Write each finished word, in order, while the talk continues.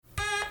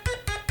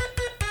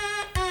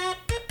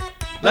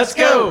Let's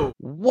go!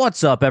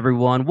 What's up,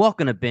 everyone?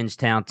 Welcome to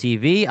Bingetown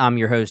TV. I'm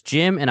your host,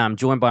 Jim, and I'm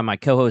joined by my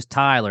co-host,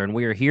 Tyler, and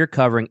we are here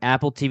covering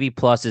Apple TV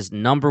Plus's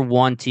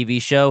 #1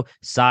 TV show,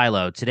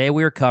 Silo. Today,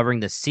 we are covering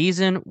the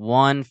Season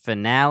 1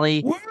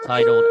 finale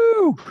titled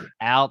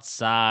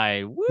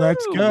Outside. Woo!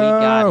 Let's go! We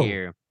got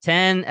here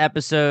 10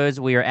 episodes.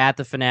 We are at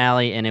the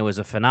finale, and it was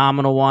a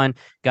phenomenal one.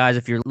 Guys,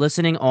 if you're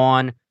listening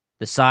on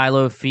the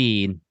Silo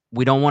feed,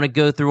 we don't want to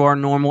go through our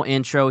normal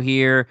intro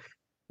here.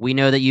 We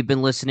know that you've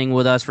been listening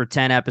with us for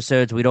 10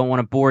 episodes. We don't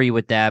want to bore you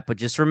with that, but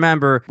just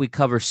remember, we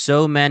cover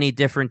so many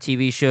different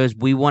TV shows.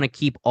 We want to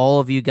keep all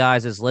of you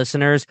guys as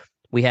listeners.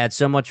 We had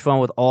so much fun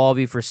with all of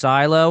you for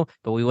Silo,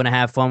 but we want to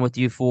have fun with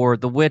you for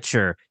The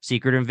Witcher,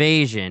 Secret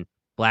Invasion,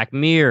 Black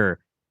Mirror,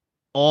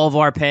 all of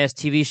our past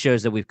TV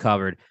shows that we've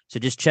covered. So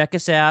just check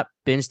us out,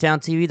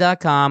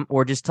 bingetowntv.com,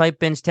 or just type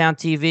Bingetown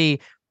TV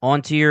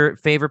onto your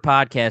favorite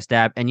podcast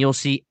app, and you'll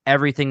see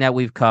everything that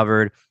we've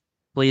covered.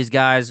 Please,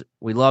 guys,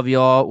 we love you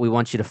all. We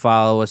want you to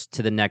follow us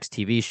to the next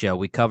TV show.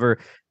 We cover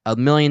a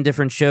million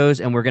different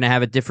shows, and we're going to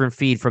have a different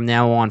feed from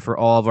now on for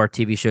all of our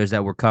TV shows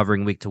that we're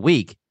covering week to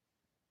week.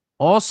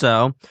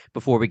 Also,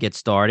 before we get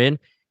started,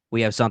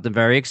 we have something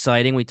very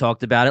exciting. We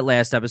talked about it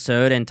last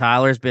episode, and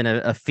Tyler's been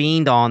a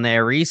fiend on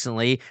there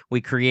recently. We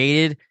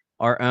created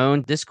our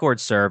own Discord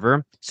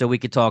server so we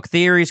could talk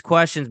theories,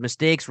 questions,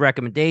 mistakes,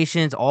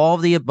 recommendations, all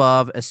of the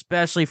above,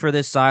 especially for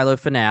this Silo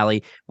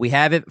finale. We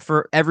have it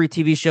for every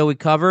TV show we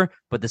cover,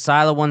 but the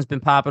Silo one's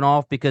been popping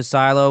off because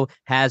Silo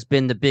has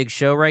been the big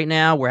show right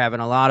now. We're having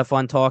a lot of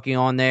fun talking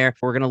on there.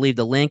 We're going to leave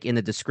the link in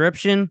the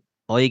description.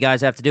 All you guys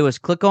have to do is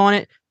click on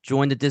it,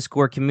 join the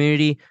Discord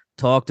community,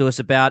 talk to us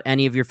about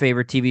any of your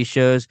favorite TV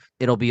shows.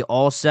 It'll be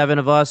all 7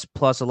 of us,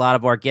 plus a lot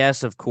of our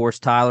guests. Of course,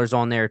 Tyler's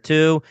on there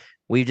too.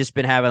 We've just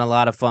been having a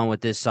lot of fun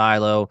with this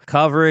Silo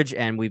coverage,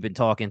 and we've been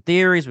talking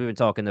theories. We've been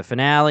talking the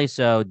finale,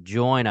 so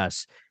join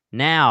us.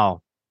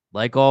 Now,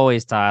 like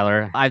always,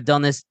 Tyler, I've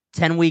done this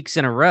 10 weeks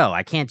in a row.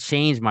 I can't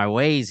change my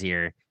ways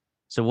here.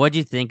 So what'd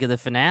you think of the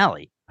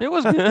finale? It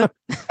was good.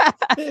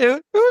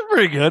 it was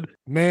pretty good.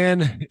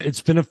 Man,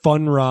 it's been a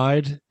fun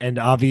ride, and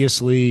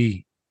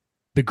obviously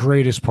the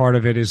greatest part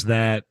of it is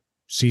that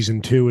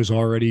season 2 is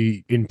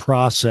already in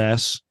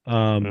process.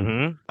 I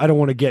don't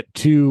want to get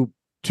too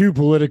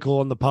political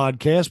on the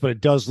podcast, but it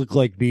does look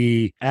like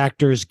the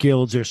actors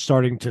guilds are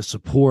starting to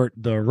support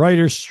the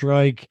writer's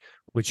strike,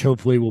 which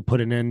hopefully will put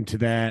an end to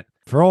that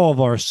for all of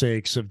our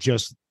sakes of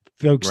just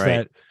folks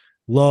that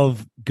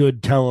love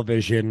good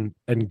television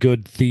and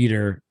good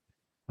theater.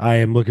 I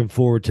am looking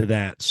forward to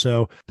that.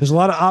 So there's a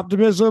lot of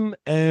optimism,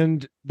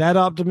 and that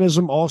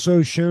optimism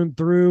also shone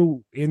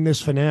through in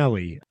this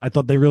finale. I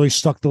thought they really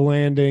stuck the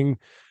landing.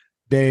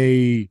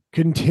 They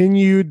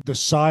continued the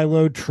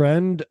Silo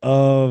trend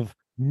of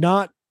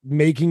not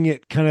making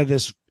it kind of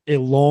this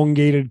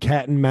elongated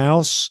cat and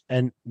mouse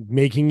and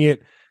making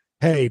it,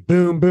 hey,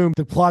 boom, boom,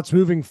 the plot's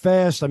moving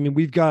fast. I mean,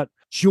 we've got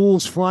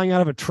jewels flying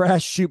out of a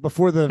trash chute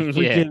before the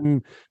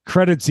freaking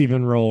credits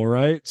even roll,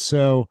 right?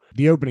 So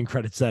the opening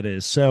credits, that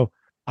is. So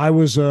I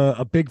was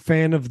a big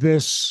fan of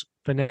this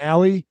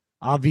finale.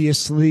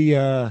 Obviously,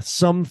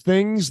 some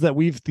things that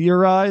we've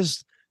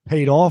theorized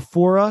paid off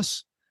for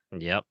us.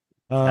 Yep.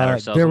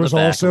 There was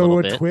also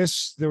a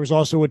twist. There was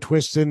also a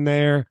twist in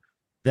there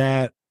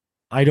that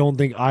I don't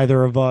think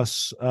either of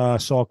us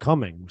saw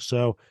coming.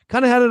 So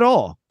kind of had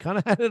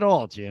it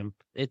all, Jim.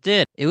 It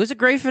did. It was a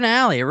great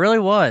finale. It really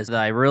was.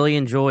 I really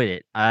enjoyed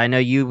it. I know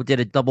you did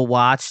a double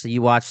watch. So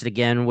you watched it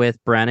again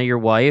with Brenna, your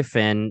wife,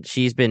 and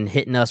she's been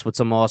hitting us with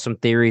some awesome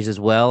theories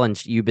as well.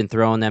 And you've been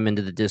throwing them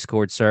into the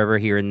Discord server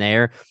here and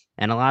there.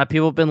 And a lot of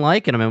people have been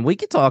liking them. And we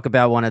could talk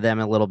about one of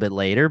them a little bit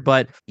later.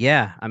 But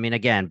yeah, I mean,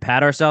 again,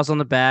 pat ourselves on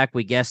the back.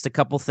 We guessed a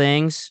couple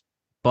things,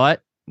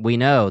 but we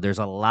know there's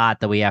a lot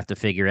that we have to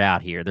figure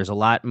out here. There's a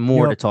lot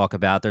more to talk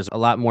about. There's a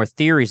lot more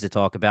theories to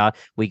talk about.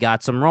 We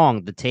got some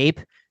wrong. The tape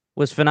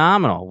was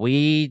phenomenal.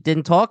 We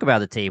didn't talk about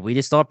the tape. We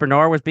just thought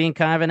Bernard was being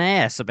kind of an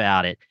ass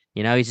about it.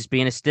 You know, he's just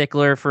being a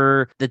stickler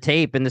for the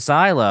tape in the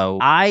Silo.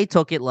 I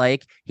took it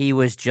like he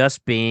was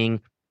just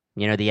being,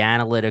 you know, the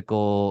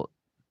analytical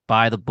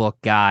by the book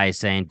guy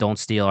saying, don't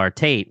steal our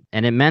tape.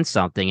 And it meant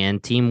something.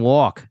 And Team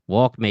Walk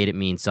made it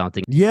mean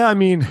something. Yeah, I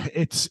mean,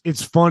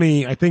 it's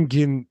funny. I think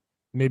in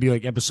maybe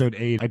like episode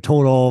 8, I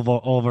told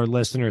all of our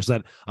listeners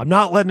that I'm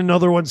not letting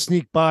another one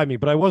sneak by me,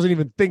 but I wasn't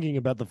even thinking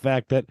about the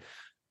fact that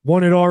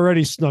one had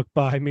already snuck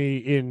by me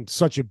in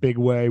such a big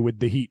way with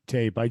the Heat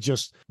tape. I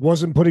just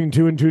wasn't putting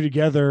 2 and 2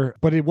 together,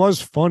 but it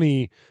was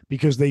funny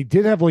because they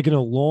did have like an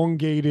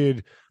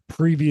elongated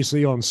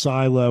previously on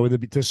Silo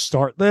to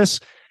start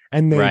this.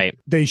 And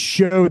they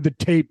showed the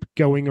tape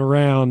going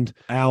around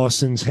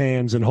Allison's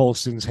hands and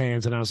Holston's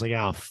hands. And I was like,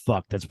 oh,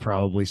 fuck, that's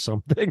probably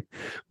something.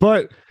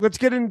 But let's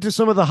get into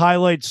some of the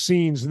highlight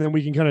scenes, and then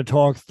we can kind of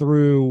talk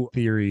through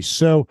theories.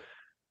 So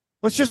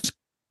let's just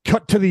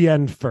cut to the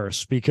end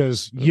first,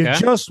 because you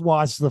just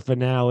watched the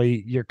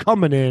finale. You're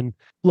coming in.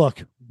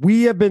 Look,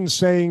 we have been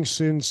saying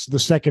since the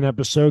second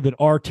episode that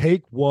our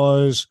take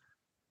was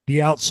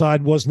the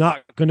outside was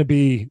not going to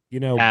be,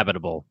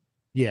 habitable.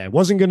 Yeah, it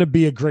wasn't going to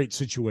be a great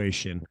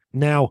situation.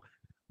 Now,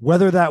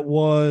 whether that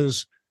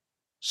was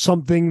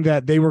something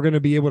that they were going to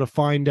be able to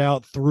find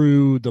out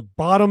through the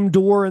bottom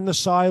door in the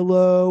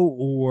silo,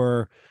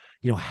 or,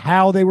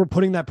 how they were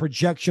putting that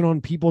projection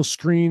on people's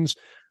screens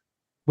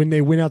when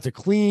they went out to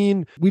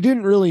clean. We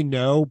didn't really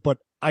know, but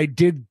I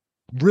did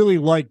really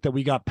like that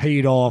we got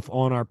paid off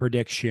on our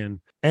prediction.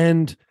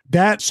 And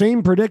that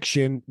same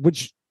prediction,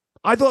 which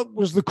I thought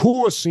was the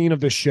coolest scene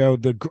of the show,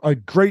 a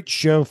great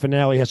show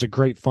finale has a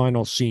great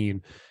final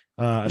scene,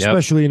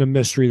 especially in a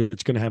mystery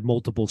that's going to have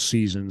multiple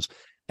seasons.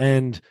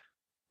 And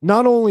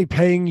not only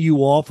paying you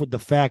off with the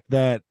fact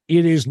that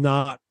it is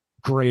not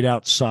great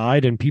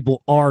outside and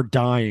people are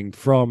dying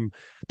from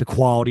the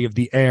quality of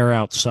the air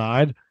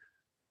outside,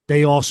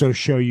 they also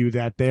show you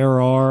that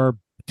there are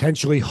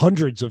potentially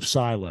hundreds of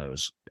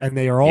silos and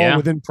they are all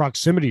within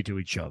proximity to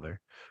each other,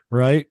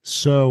 right?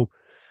 So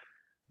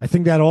I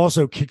think that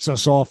also kicks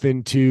us off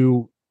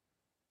into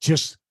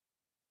just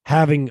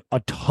having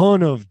a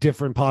ton of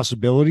different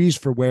possibilities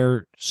for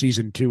where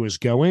season 2 is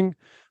going,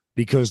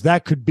 because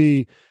that could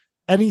be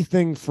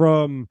anything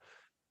from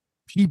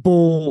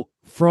people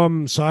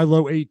from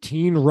Silo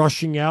 18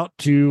 rushing out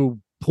to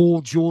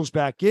pull Jules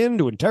back in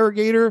to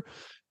interrogate her,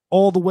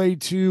 all the way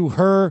to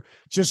her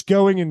just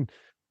going and,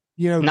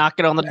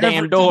 knocking on the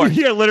damn door.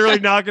 Yeah, literally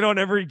knocking on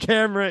every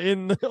camera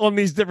on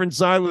these different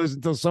silos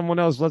until someone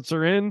else lets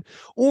her in,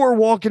 or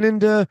walking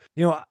into,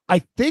 I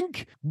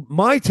think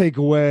my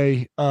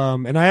takeaway,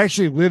 and I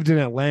actually lived in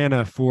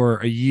Atlanta for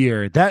a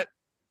year, that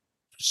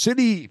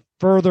city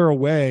further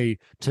away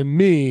to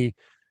me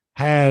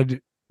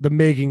had the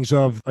makings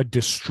of a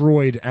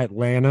destroyed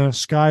Atlanta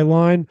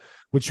skyline,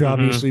 which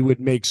obviously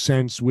would make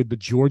sense with the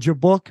Georgia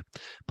book.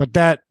 But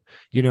that,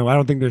 I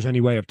don't think there's any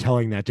way of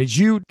telling that. Did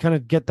you kind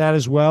of get that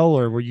as well,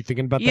 or were you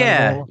thinking about that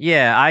at all?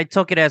 Yeah. I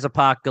took it as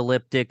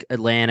apocalyptic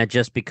Atlanta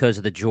just because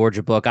of the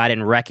Georgia book. I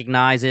didn't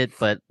recognize it,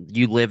 but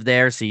you live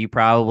there, so you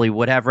probably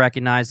would have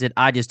recognized it.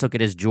 I just took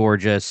it as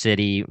Georgia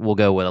City. We'll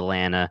go with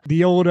Atlanta.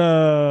 The old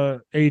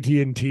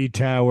AT&T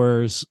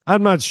towers.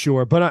 I'm not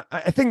sure, but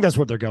I think that's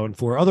what they're going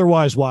for.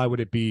 Otherwise, why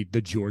would it be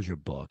the Georgia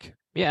book?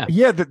 Yeah.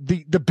 Yeah.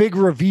 The big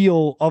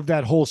reveal of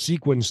that whole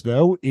sequence,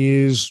 though,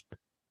 is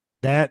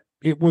that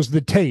it was the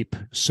tape.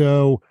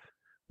 So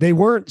they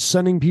weren't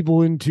sending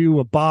people into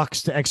a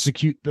box to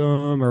execute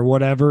them or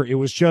whatever. It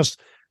was just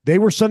they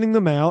were sending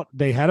them out.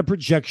 They had a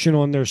projection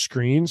on their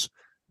screens,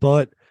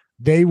 but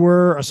they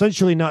were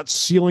essentially not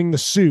sealing the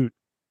suit,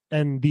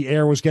 and the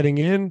air was getting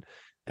in.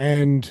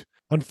 And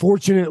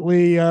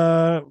unfortunately,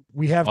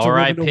 we have to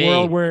live in a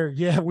world where,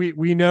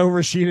 we know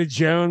Rashida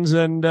Jones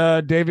and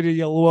David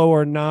Oyelowo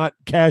are not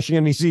cashing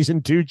any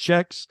season 2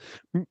 checks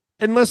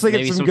unless they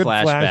get some good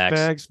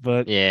flashbacks.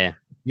 But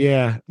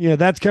yeah,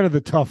 that's kind of the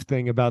tough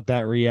thing about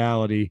that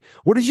reality.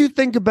 What did you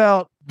think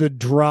about the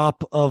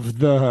drop of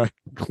the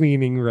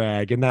cleaning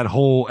rag and that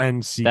whole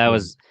end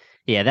sequence?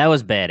 That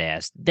was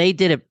badass. They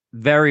did it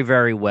very,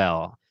 very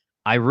well.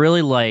 I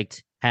really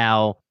liked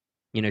how,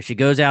 she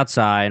goes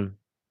outside,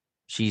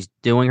 she's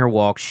doing her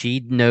walk.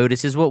 She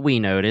notices what we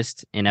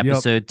noticed in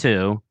episode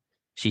 2.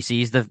 She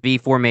sees the V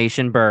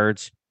formation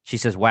birds. She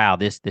says, wow,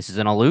 this is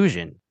an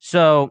illusion.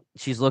 So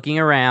she's looking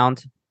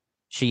around.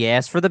 She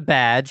asks for the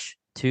badge.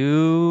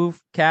 2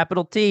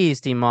 capital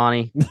T's,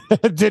 Timani.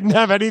 Didn't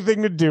have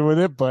anything to do with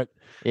it, but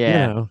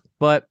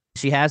But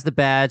she has the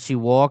badge. She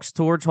walks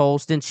towards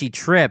Holston. She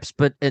trips,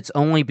 but it's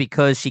only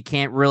because she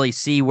can't really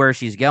see where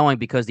she's going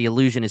because the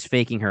illusion is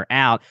faking her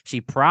out.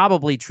 She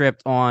probably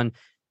tripped on.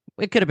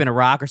 It could have been a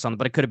rock or something,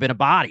 but it could have been a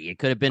body. It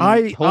could have been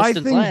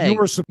Holston's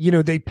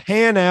leg. They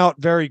pan out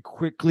very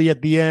quickly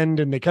at the end,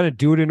 and they kind of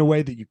do it in a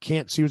way that you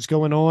can't see what's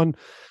going on,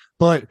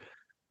 but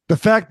the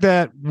fact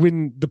that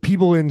when the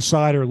people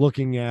inside are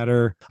looking at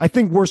her, I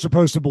think we're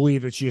supposed to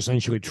believe that she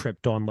essentially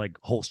tripped on like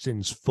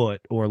Holston's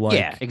foot or like.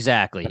 Yeah,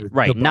 exactly.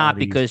 Right. Not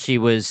because she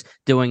was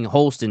doing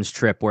Holston's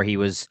trip where he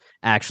was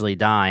actually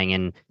dying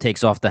and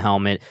takes off the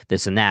helmet,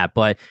 this and that.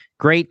 But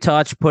great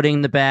touch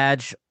putting the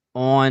badge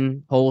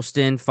on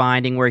Holston,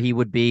 finding where he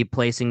would be,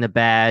 placing the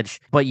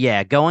badge. But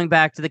yeah, going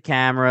back to the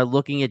camera,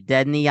 looking it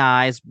dead in the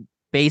eyes,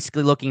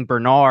 basically looking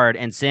Bernard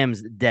and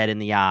Sims dead in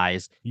the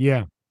eyes.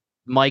 Yeah.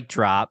 Mic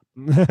drop.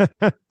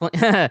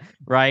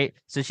 Right?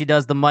 So she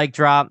does the mic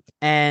drop,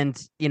 and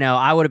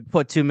I would have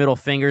put 2 middle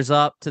fingers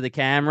up to the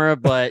camera,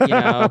 but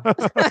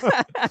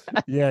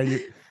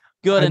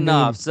good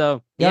enough.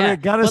 So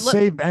gotta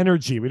save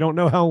energy. We don't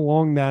know how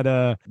long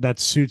that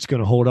suit's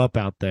gonna hold up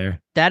out there.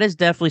 That is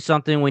definitely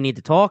something we need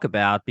to talk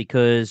about,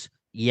 because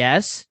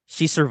yes,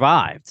 she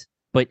survived,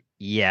 but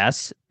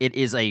yes, it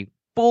is a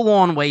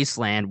full-on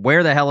wasteland.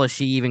 Where the hell is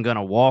she even going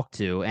to walk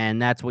to? And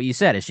that's what you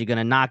said. Is she going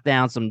to knock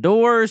down some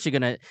doors? Is she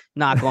going to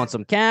knock on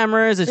some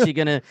cameras? Is she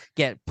going to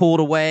get pulled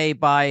away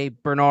by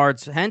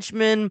Bernard's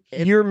henchmen?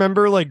 You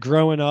remember like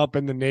growing up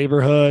in the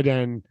neighborhood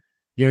and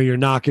you're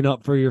knocking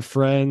up for your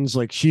friends.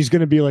 Like she's going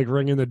to be like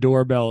ringing the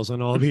doorbells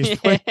and all these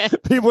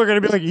people are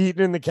going to be like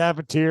eating in the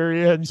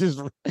cafeteria and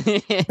just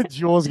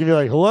Jules going to be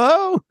like,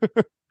 hello?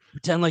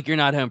 Pretend like you're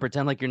not home.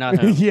 Pretend like you're not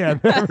home. Yeah.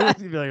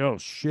 You'd be like, oh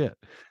shit.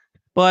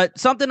 But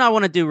something I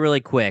want to do really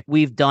quick.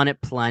 We've done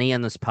it plenty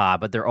in this pod,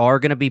 but there are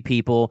going to be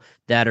people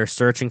that are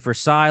searching for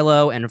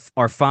Silo and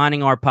are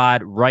finding our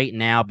pod right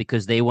now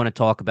because they want to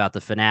talk about the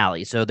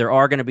finale. So there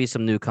are going to be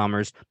some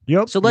newcomers.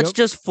 Yep. So let's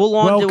just full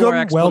on do our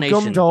explanation.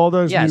 Welcome to all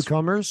those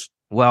newcomers.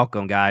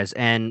 Welcome, guys.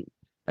 And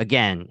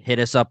again, hit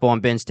us up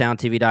on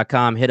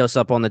benstown.tv.com. Hit us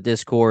up on the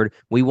Discord.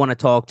 We want to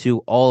talk to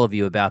all of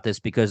you about this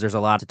because there's a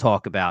lot to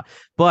talk about.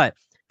 But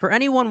for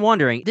anyone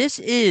wondering, this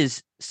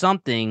is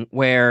something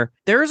where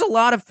there's a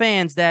lot of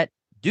fans that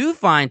do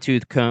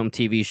fine-tooth comb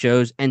TV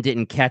shows and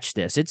didn't catch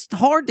this. It's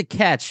hard to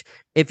catch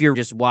if you're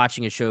just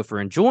watching a show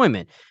for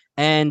enjoyment.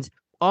 And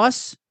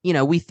us,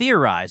 we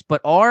theorize,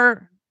 but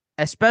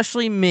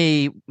especially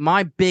me,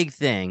 my big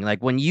thing,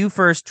 like when you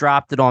first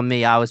dropped it on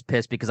me, I was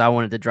pissed because I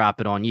wanted to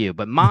drop it on you.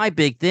 But my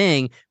big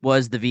thing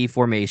was the V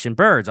formation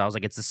birds. I was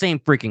like, it's the same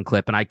freaking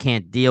clip, and I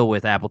can't deal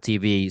with Apple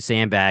TV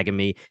sandbagging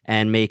me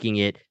and making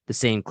it the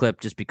same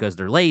clip just because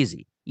they're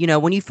lazy.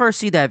 When you first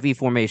see that V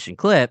formation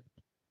clip,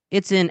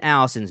 it's in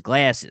Allison's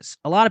glasses.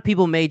 A lot of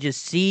people may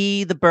just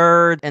see the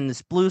bird and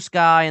this blue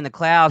sky and the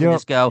clouds and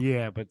just go,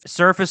 yeah, but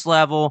surface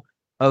level.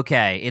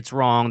 Okay, it's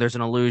wrong. There's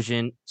an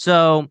illusion.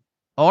 So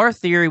our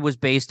theory was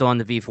based on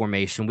the V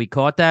formation. We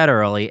caught that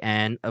early.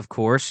 And of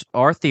course,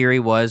 our theory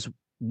was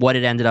what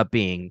it ended up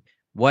being,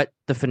 what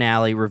the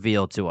finale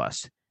revealed to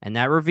us. And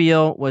that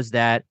reveal was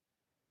that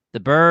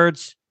the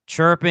birds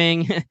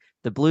chirping,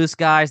 the blue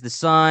skies, the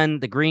sun,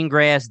 the green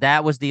grass,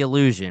 that was the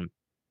illusion.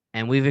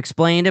 And we've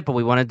explained it, but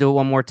we want to do it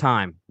one more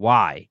time.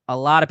 Why? A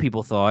lot of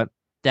people thought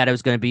that it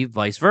was going to be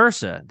vice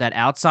versa, that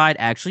outside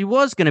actually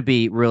was going to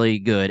be really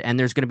good, and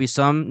there's going to be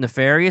some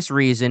nefarious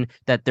reason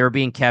that they're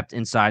being kept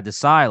inside the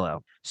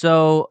silo.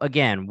 So,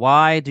 again,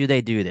 why do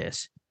they do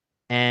this?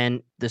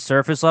 And the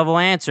surface level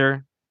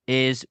answer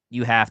is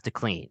you have to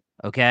clean,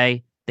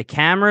 okay? The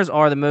cameras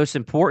are the most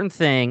important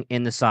thing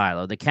in the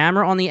silo. The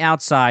camera on the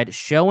outside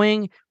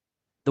showing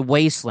the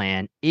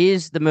wasteland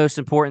is the most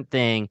important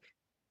thing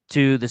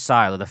to the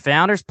silo. The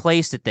founders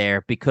placed it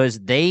there because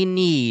they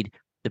need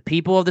the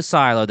people of the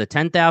silo, the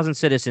 10,000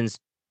 citizens,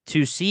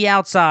 to see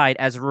outside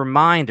as a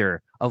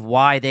reminder of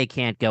why they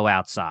can't go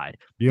outside.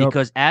 Yep.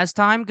 Because as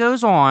time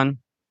goes on,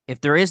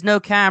 if there is no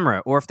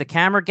camera or if the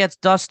camera gets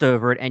dust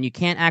over it and you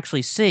can't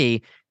actually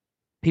see,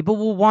 people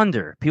will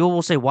wonder. People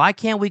will say, why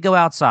can't we go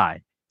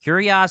outside?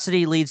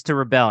 Curiosity leads to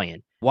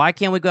rebellion. Why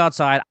can't we go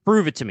outside?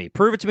 Prove it to me.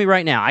 Prove it to me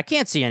right now. I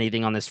can't see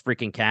anything on this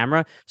freaking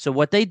camera. So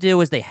what they do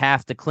is they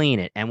have to clean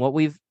it. And what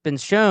we've been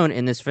shown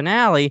in this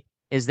finale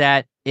is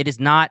that it is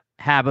not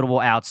habitable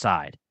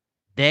outside.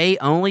 They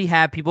only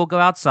have people go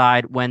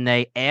outside when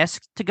they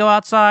ask to go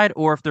outside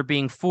or if they're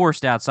being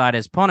forced outside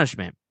as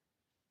punishment.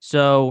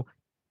 So,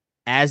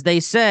 as they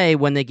say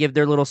when they give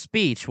their little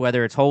speech,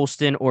 whether it's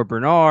Holston or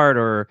Bernard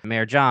or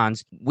Mayor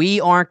Johns, we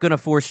aren't going to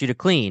force you to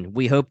clean.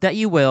 We hope that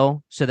you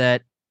will, so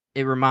that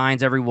it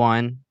reminds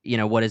everyone,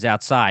 what is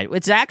outside.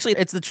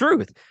 It's the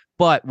truth.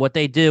 But what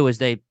they do is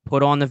they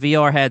put on the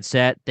VR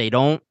headset. They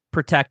don't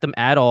protect them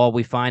at all.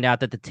 We find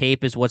out that the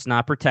tape is what's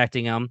not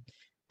protecting them.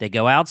 They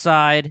go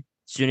outside. As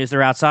soon as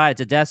they're outside,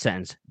 it's a death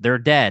sentence. They're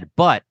dead.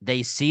 But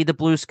they see the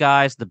blue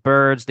skies, the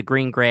birds, the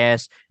green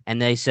grass,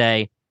 and they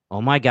say,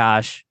 oh my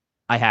gosh,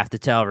 I have to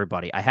tell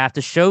everybody. I have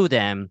to show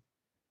them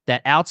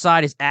that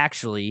outside is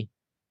actually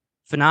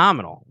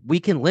phenomenal. We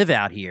can live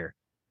out here.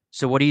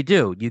 So what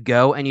do? You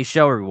go and you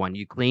show everyone.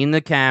 You clean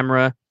the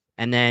camera,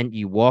 and then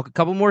you walk a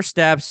couple more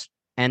steps,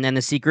 and then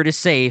the secret is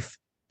safe.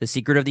 The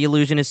secret of the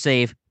illusion is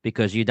safe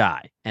because you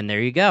die. And there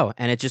you go.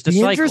 And it's just a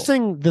cycle.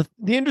 The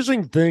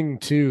interesting thing,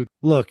 too,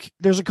 look,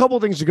 there's a couple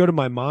of things that go to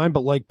my mind,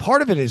 but like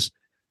part of it is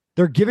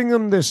they're giving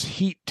them this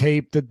heat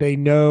tape that they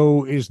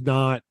know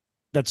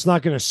that's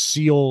not going to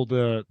seal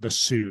the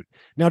suit.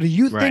 Now, do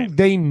you think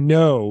they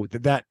know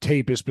that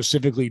tape is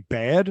specifically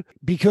bad?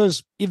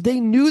 Because if they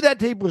knew that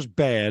tape was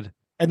bad,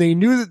 and they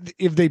knew that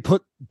if they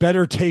put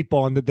better tape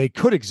on that they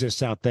could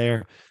exist out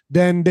there,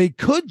 then they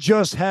could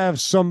just have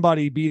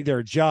somebody be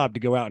their job to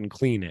go out and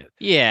clean it.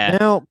 Yeah.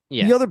 Now,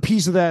 the other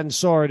piece of that, and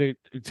sorry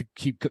to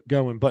keep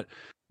going, but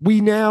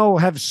we now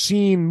have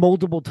seen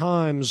multiple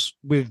times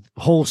with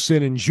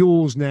Holston and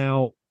Jules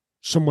now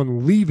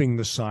someone leaving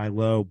the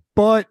silo,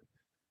 but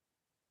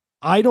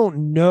I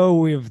don't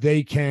know if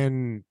they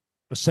can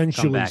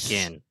essentially come back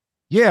in.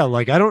 Yeah,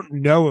 like I don't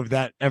know if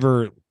that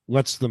ever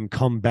lets them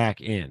come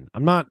back in.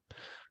 I'm not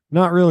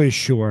really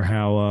sure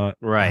how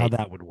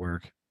that would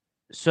work.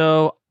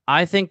 So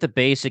I think the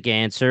basic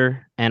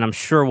answer, and I'm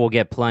sure we'll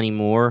get plenty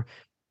more,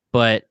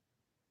 but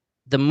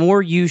the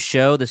more you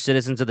show the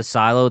citizens of the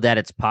silo that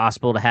it's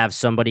possible to have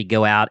somebody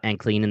go out and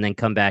clean and then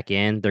come back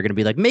in, they're going to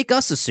be like, make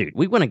us a suit.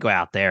 We want to go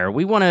out there.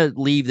 We want to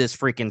leave this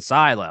freaking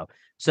silo.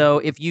 So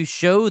if you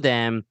show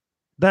them,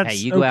 hey,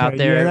 you go out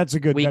there,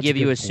 we give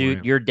you a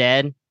suit, you're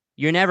dead,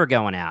 you're never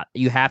going out.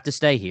 You have to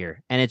stay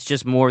here. And it's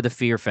just more the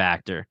fear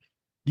factor.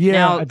 Yeah,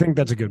 now, I think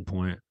that's a good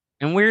point.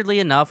 And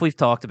weirdly enough, we've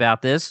talked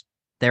about this.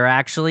 They're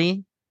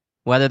actually,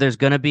 whether there's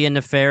going to be a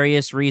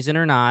nefarious reason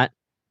or not,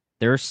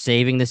 they're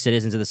saving the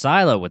citizens of the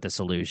silo with this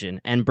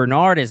illusion. And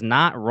Bernard is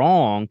not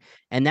wrong.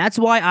 And that's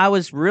why I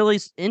was really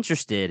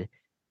interested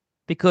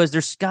because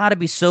there's got to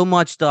be so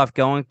much stuff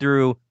going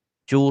through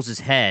Jules's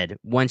head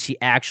when she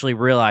actually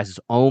realizes,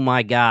 oh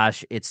my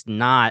gosh, it's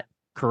not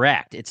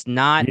correct. It's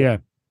not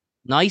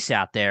nice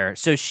out there.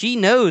 So she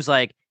knows,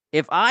 like,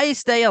 if I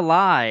stay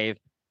alive,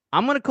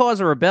 I'm going to cause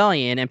a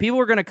rebellion and people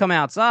are going to come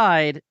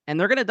outside and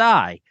they're going to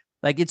die.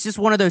 Like, it's just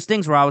one of those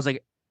things where I was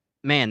like,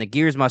 man, the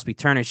gears must be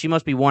turning. She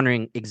must be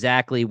wondering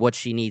exactly what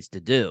she needs to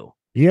do.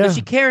 Yeah. Because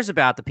she cares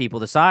about the people,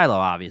 the silo,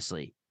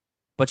 obviously.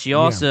 But she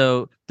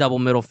also double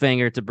middle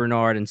finger to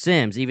Bernard and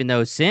Sims, even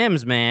though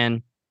Sims,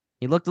 man,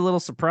 he looked a little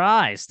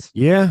surprised.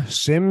 Yeah,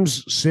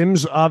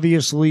 Sims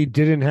obviously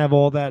didn't have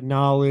all that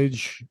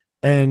knowledge.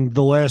 And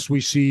the last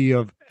we see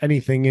of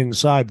anything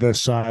inside the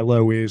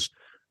silo is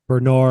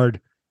Bernard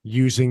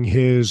using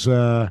his,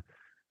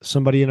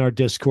 somebody in our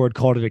Discord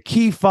called it a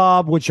key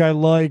fob, which I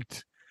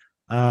liked.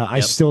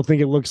 I still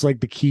think it looks like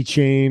the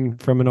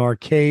keychain from an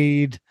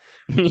arcade.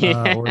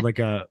 Or like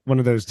one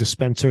of those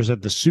dispensers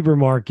at the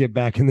supermarket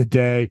back in the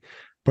day,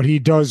 but he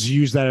does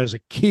use that as a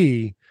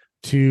key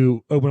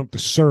to open up the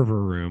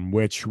server room,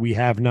 which we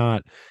have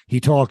not. He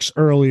talks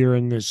earlier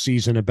in this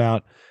season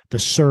about the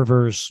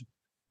servers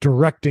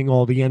directing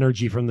all the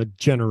energy from the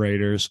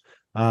generators,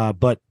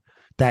 but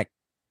that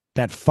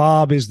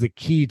fob is the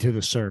key to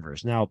the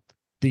servers. Now,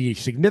 the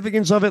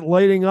significance of it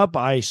lighting up,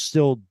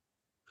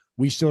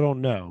 we still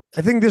don't know.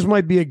 I think this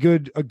might be a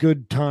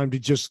good time to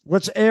just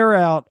let's air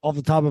out off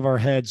the top of our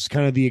heads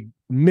kind of the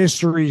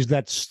mysteries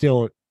that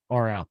still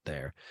are out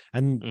there.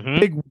 And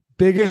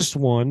biggest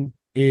one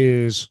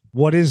is,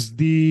 what is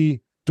the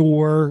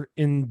door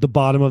in the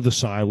bottom of the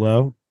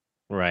silo?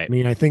 Right. I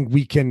mean, I think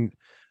we can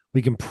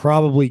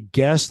probably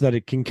guess that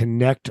it can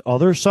connect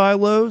other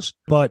silos,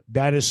 but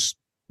that is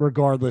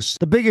regardless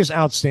the biggest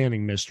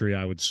outstanding mystery,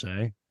 I would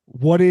say.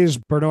 What is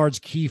Bernard's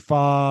key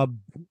fob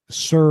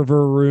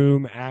server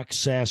room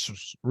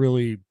access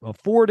really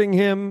affording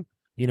him?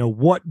 You know,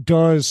 what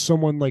does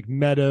someone like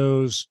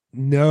Meadows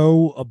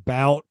know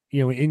about,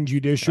 in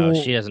Judicial?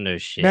 Oh, she doesn't know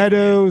shit.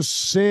 Meadows,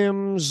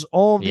 Sims,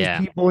 all of these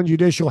people in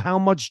Judicial, how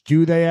much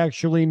do they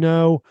actually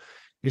know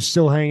is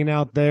still hanging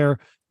out there?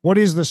 What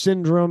is the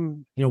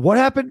syndrome? What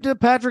happened to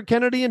Patrick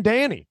Kennedy and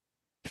Danny?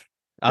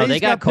 Oh,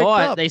 they got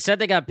caught. They said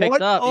they got picked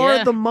up.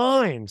 What are the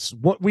mines?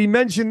 What we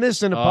mentioned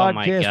this in a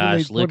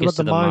podcast when they talked about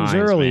the mines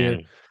earlier.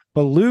 Man.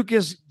 But Luke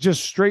is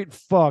just straight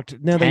fucked.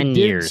 Now, they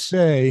did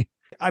say,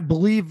 I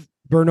believe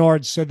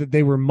Bernard said that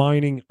they were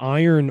mining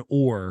iron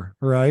ore,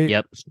 right?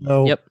 Yep.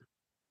 So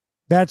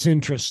that's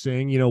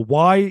interesting.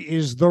 Why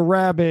is the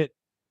rabbit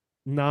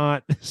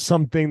not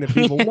something that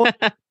people want?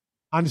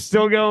 I'm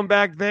still going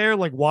back there.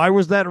 Like, why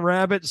was that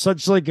rabbit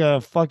such like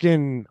a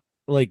fucking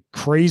like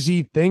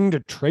crazy thing to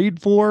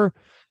trade for?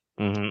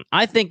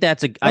 I think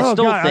that's I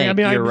still think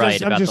you're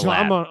right about the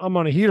lab. I'm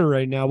on a heater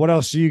right now. What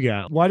else do you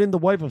got? Why didn't the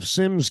wife of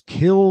Sims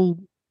kill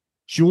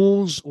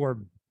Jules or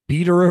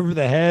beat her over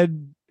the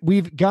head?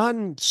 We've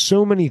gotten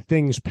so many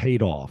things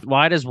paid off.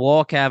 Why does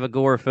Walk have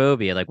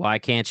agoraphobia? Like, why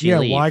can't she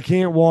leave? Why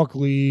can't Walk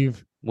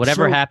leave?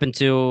 Whatever happened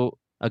to...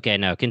 Okay,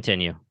 no,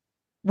 continue.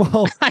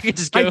 Well, I could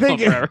just go on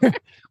forever.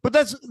 But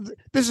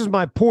this is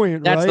my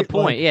point, That's right? the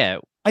point, yeah.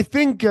 I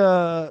think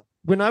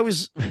when I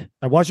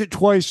watched it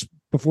twice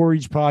before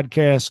each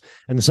podcast,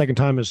 and the second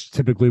time is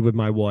typically with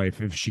my wife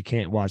if she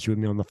can't watch it with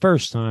me on the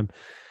first time.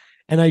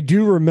 And I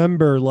do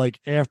remember, like,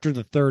 after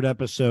the third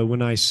episode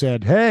when I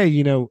said,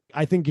 hey,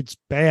 I think it's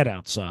bad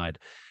outside.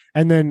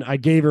 And then I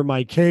gave her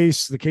my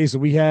case, the case that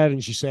we had,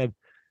 and she said,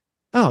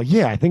 oh,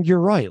 yeah, I think you're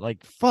right.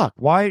 Like, fuck,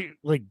 why?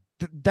 Like,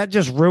 that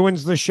just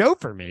ruins the show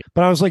for me.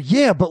 But I was like,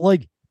 yeah, but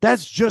like,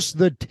 that's just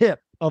the tip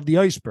of the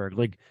iceberg.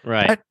 Like,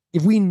 right.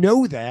 If we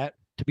know that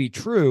to be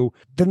true,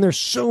 then there's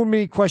so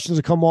many questions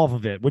that come off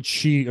of it, which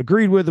she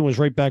agreed with and was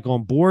right back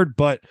on board.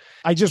 But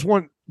I just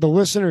want the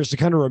listeners to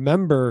kind of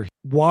remember,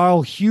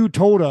 while Hugh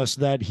told us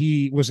that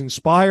he was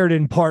inspired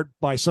in part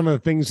by some of the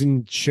things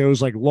in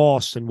shows like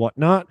Lost and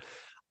whatnot,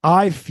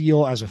 I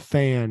feel as a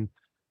fan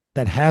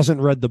that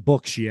hasn't read the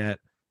books yet,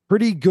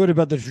 pretty good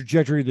about the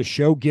trajectory of the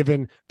show,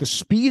 given the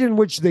speed in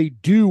which they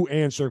do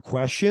answer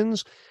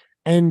questions,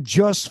 and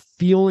just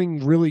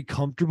feeling really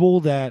comfortable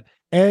that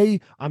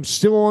I'm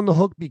still on the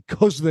hook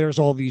because there's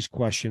all these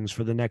questions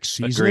for the next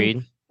season.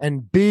 Agreed.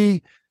 And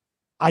B,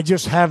 I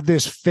just have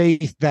this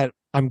faith that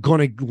I'm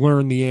going to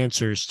learn the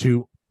answers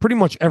to pretty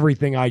much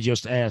everything I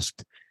just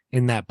asked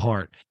in that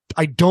part.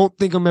 I don't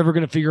think I'm ever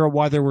going to figure out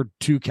why there were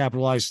two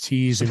capitalized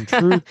T's in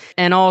truth.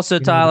 And also,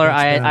 Tyler,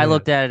 I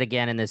looked at it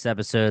again in this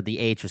episode. The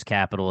H was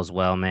capital as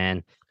well,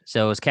 man.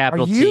 So it was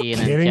capital T. Are you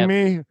kidding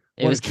me?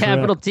 It was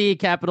capital T,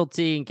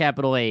 and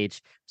capital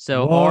H.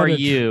 So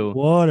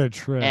what a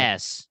trip.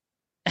 S.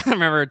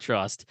 Remember,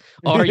 trust.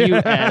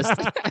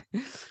 R-U-S.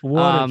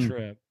 What a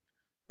trip.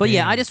 But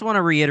yeah, I just want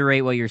to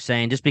reiterate what you're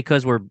saying. Just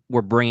because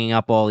we're bringing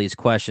up all these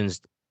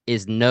questions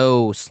is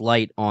no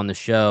slight on the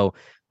show.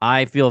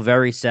 I feel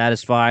very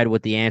satisfied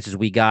with the answers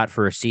we got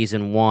for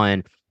season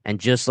 1. And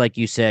just like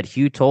you said,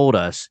 Hugh told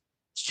us,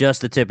 it's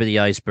just the tip of the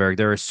iceberg.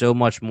 There is so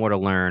much more to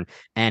learn.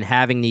 And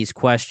having these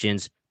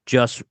questions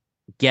just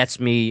gets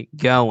me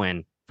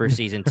going for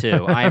season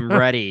 2. I am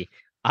ready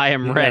I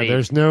am ready.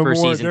 There's no for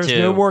more. season There's 2.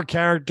 no more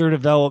character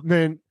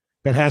development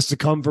that has to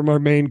come from our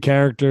main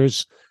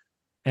characters,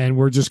 and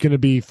we're just going to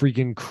be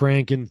freaking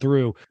cranking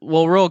through.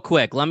 Well, real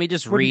quick, let me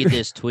just read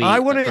this tweet.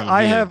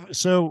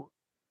 So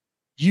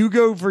you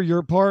go for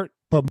your part,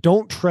 but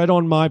don't tread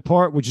on my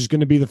part, which is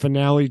going to be the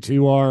finale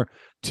to our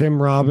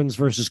Tim Robbins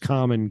versus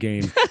Common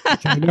game.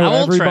 I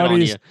know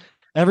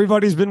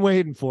everybody's been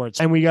waiting for it,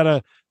 and we got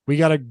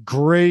a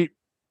great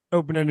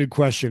open-ended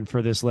question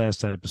for this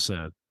last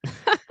episode.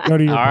 All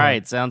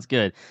right, sounds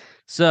good.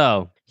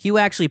 So Hugh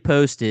actually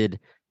posted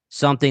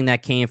something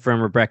that came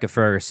from Rebecca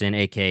Ferguson,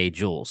 aka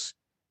Jules,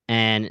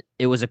 and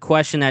it was a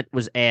question that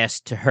was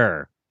asked to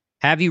her.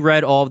 Have you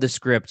read all of the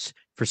scripts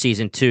for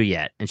season 2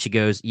 yet? And she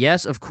goes,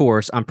 yes, of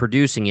course, I'm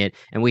producing it.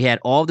 And we had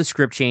all the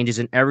script changes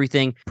and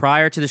everything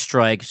prior to the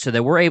strike so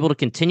that we're able to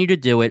continue to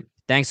do it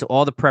thanks to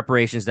all the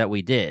preparations that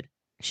we did.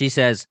 She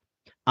says,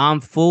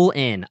 I'm full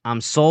in. I'm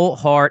soul,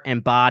 heart,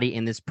 and body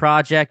in this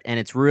project, and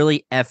it's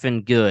really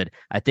effing good.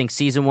 I think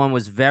season 1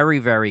 was very,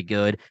 very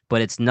good,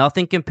 but it's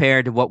nothing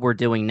compared to what we're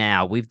doing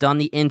now. We've done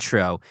the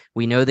intro.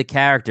 We know the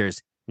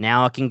characters.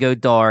 Now it can go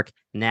dark.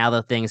 Now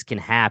the things can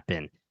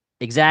happen.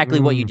 Exactly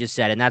what you just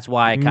said, and that's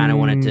why I kind of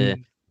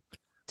wanted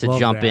to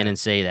jump in and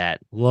say that.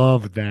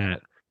 Love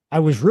that. I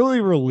was really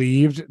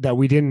relieved that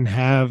we didn't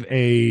have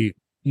a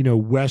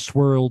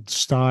Westworld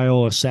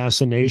style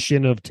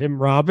assassination of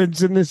Tim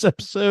Robbins in this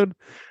episode.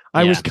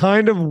 I was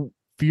kind of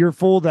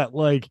fearful that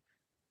like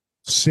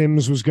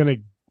Sims was gonna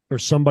or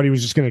somebody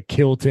was just gonna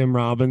kill Tim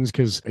Robbins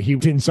because he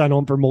didn't sign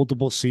on for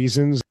multiple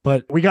seasons.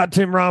 But we got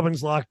Tim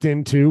Robbins locked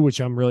in too,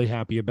 which I'm really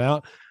happy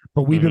about.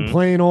 But we've been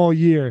playing all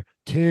year,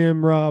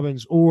 Tim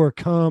Robbins or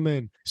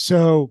Common.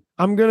 So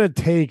I'm going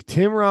to take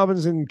Tim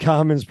Robbins and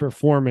Common's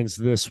performance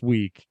this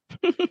week.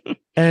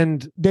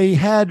 And they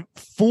had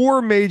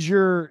 4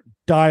 major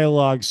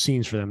dialogue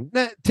scenes for them.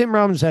 Tim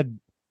Robbins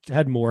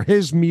had more.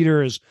 His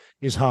meter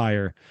is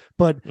higher.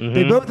 But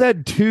they both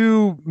had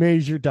 2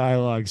 major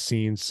dialogue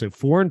scenes, so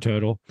 4 in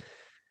total.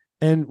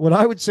 And what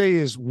I would say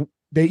is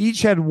they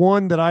each had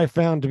one that I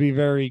found to be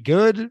very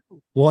good,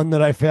 one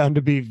that I found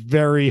to be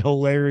very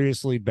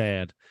hilariously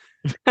bad.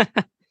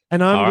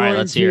 And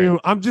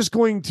I'm just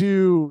going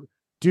to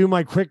do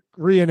my quick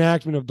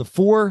reenactment of the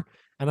 4,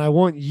 and I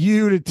want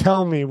you to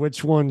tell me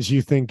which ones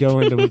you think go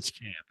into which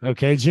camp.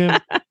 Okay, Jim?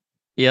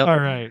 Yep. All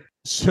right.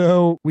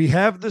 So we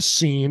have the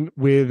scene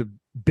with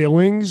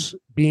Billings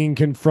being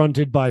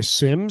confronted by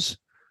Sims,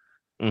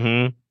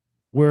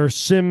 where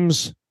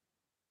Sims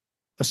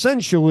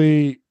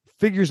essentially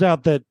figures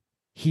out that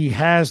he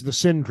has the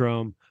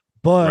syndrome,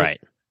 but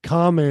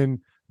Common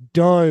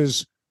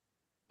does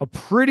a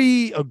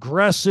pretty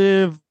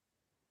aggressive,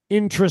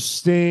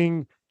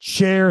 interesting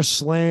chair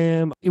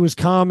slam. It was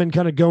Common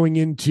kind of going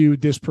into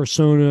this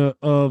persona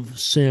of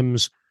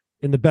Sims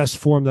in the best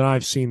form that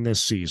I've seen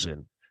this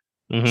season.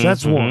 So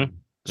that's one.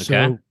 Okay.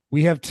 So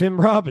we have Tim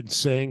Robbins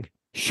saying,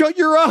 shut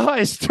your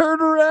eyes,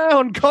 turn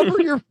around, cover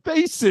your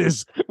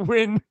faces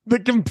when the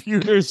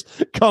computers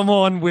come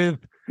on with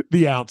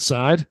the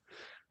outside.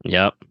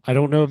 Yep. I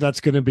don't know if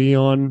that's going to be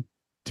on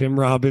Tim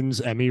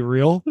Robbins' Emmy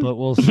reel, but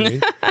we'll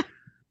see.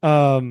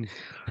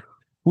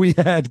 We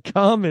had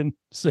Common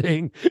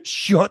saying,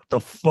 shut the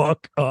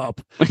fuck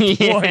up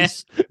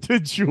twice to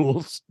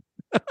Jules.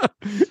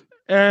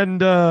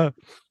 And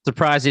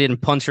surprised he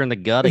didn't punch her in the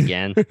gut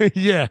again.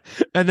 Yeah.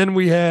 And then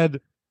we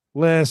had,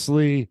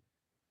 lastly,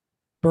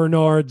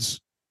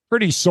 Bernard's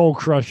pretty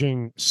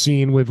soul-crushing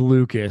scene with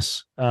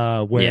Lucas,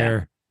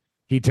 where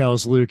he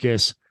tells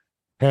Lucas,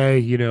 hey,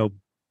 you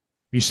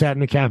sat in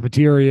the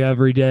cafeteria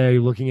every day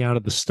looking out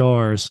at the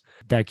stars.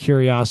 That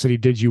curiosity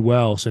did you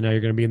well, so now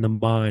you're going to be in the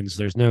mines.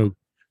 There's no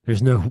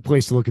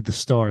place to look at the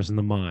stars in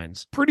the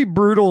mines. Pretty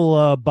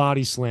brutal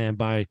body slam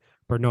by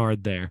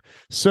Bernard there.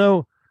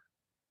 So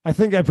I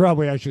think I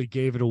probably actually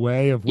gave it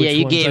away.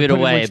 You gave it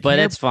away, but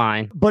it's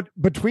fine. But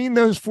between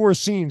those 4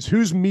 scenes,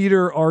 whose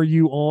meter are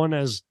you on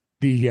as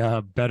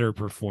the better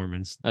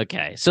performance?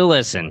 Okay, so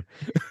listen.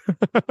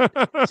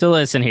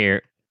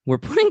 Here. We're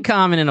putting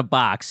Common in a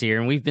box here,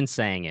 and we've been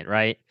saying it,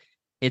 right?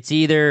 It's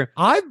either...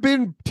 I've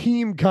been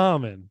Team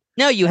Common.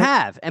 No, you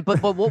have.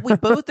 But what we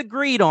both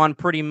agreed on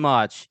pretty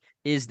much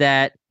is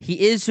that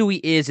he is who he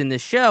is in the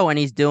show, and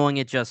he's doing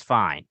it just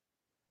fine,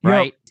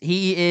 right? Yep.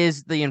 He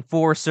is the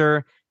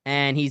enforcer,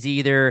 and he's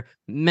either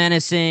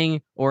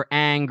menacing or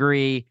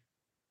angry,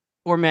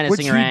 or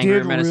menacing or angry,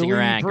 or menacing or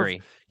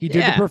angry. He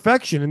did the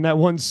perfection in that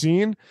one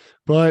scene,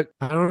 but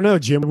I don't know,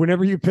 Jim.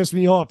 Whenever you piss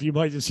me off, you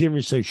might just hear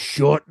me say,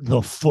 shut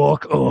the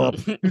fuck up.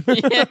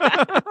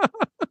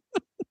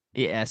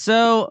 Yeah.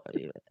 So,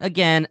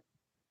 again,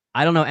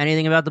 I don't know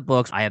anything about the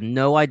books. I have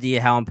no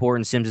idea how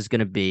important Sims is going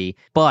to be,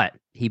 but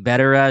he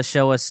better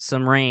show us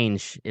some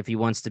range if he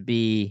wants to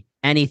be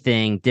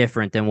anything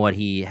different than what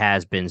he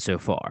has been so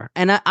far.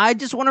 And I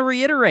just want to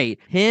reiterate,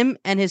 him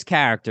and his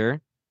character,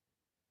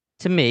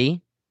 to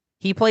me,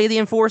 he played the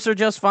enforcer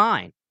just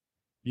fine.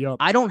 Yep.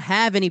 I don't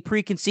have any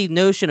preconceived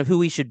notion of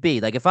who he should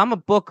be. Like, if I'm a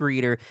book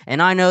reader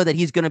and I know that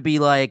he's going to be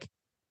like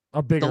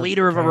the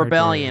leader of a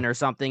rebellion or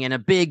something and a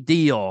big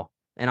deal,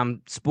 and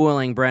I'm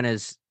spoiling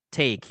Brenna's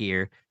take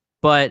here,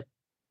 but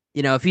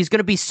if he's going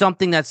to be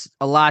something that's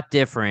a lot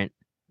different,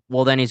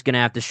 well, then he's going to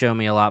have to show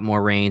me a lot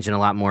more range and a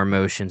lot more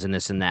emotions and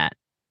this and that.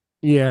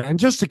 Yeah, and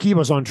just to keep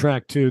us on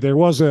track too, there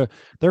was a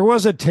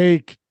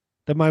take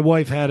that my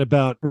wife had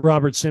about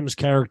Robert Sims'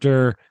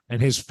 character and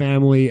his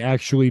family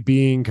actually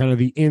being kind of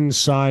the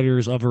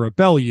insiders of a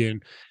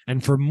rebellion.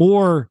 And for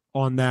more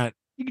on that,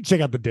 you can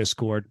check out the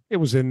Discord. It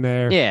was in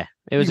there. Yeah,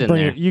 it was in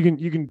there.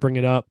 You can bring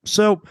it up.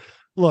 So,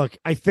 look,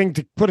 I think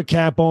to put a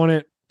cap on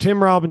it,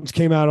 Tim Robbins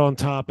came out on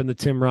top in the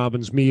Tim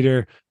Robbins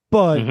meter,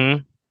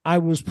 but I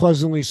was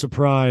pleasantly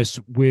surprised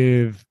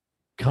with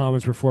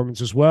Common's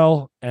performance as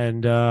well.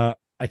 And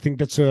I think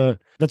that's a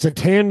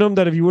tandem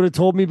that if you would have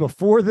told me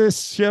before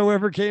this show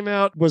ever came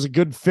out was a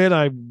good fit,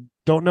 I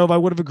don't know if I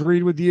would have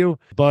agreed with you,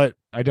 but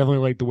I definitely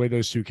like the way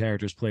those two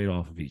characters played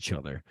off of each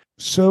other.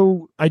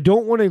 So I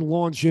don't want to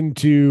launch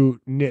into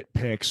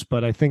nitpicks,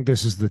 but I think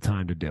this is the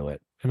time to do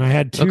it. And I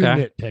had two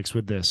nitpicks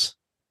with this.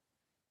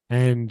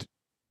 And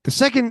the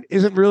second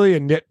isn't really a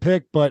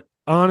nitpick, but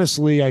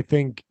honestly, I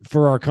think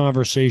for our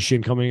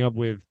conversation coming up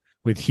with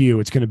Hugh,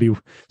 it's going to be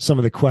some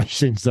of the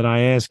questions that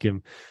I ask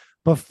him.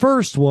 But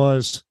first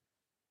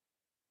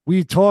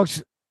we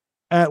talked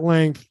at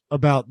length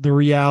about the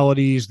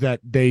realities that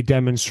they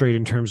demonstrate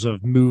in terms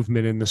of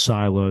movement in the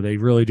silo. They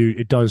really do.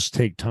 It does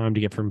take time to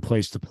get from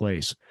place to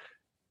place.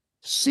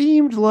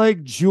 Seemed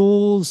like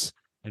Jules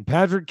and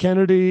Patrick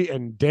Kennedy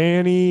and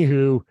Danny,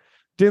 who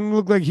didn't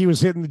look like he was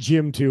hitting the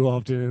gym too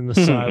often in the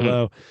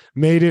silo,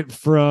 made it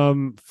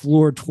from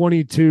floor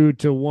 22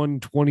 to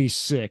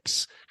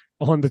 126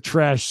 on the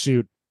trash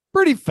chute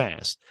pretty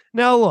fast.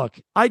 Now, look,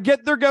 I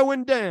get they're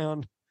going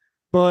down,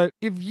 but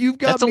if you've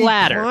got that's me a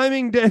ladder.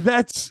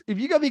 If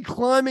you got me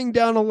climbing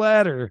down a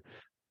ladder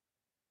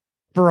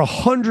for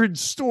 100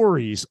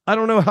 stories, I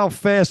don't know how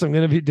fast I'm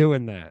going to be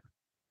doing that.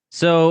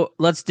 So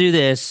let's do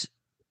this.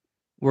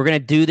 We're going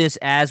to do this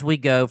as we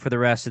go for the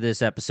rest of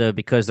this episode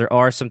because there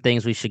are some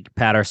things we should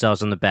pat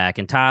ourselves on the back.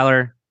 And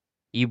Tyler,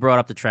 you brought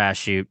up the trash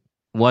chute.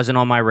 Wasn't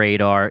on my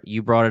radar.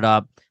 You brought it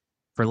up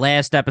for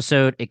last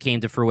episode. It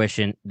came to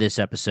fruition this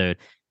episode.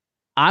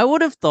 I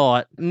would have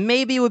thought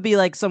maybe it would be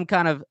like some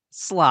kind of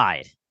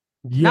slide.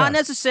 Yes. Not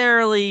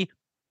necessarily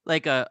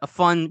like a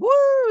fun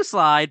woo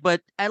slide,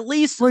 but at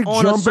least like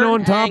on jumping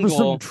on top angle, of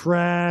some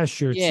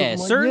trash or something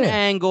certain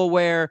angle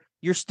where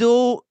you're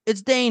still,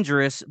 it's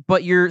dangerous,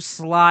 but you're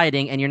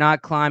sliding and you're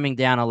not climbing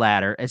down a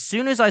ladder. As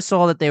soon as I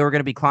saw that they were going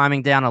to be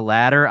climbing down a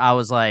ladder, I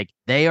was like,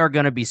 they are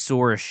going to be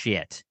sore as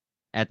shit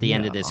at the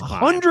end of this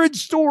climb. 100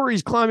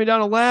 stories climbing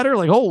down a ladder?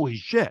 Like, holy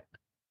shit.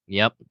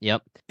 Yep.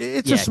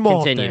 It's a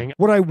small thing.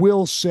 What I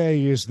will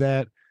say is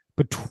that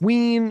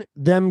between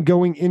them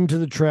going into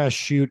the trash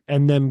chute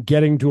and them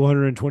getting to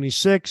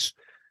 126,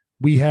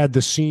 we had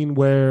the scene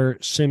where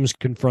Sims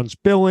confronts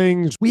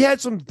Billings. We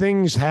had some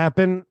things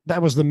happen.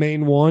 That was the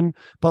main one.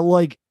 But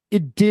like,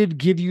 it did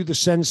give you the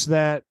sense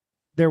that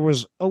there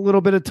was a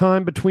little bit of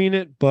time between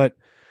it, but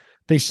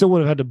they still would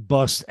have had to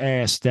bust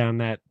ass down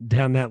that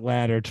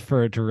ladder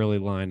for it to really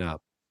line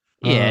up.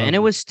 Yeah, and it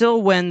was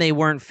still when they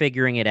weren't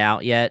figuring it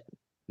out yet,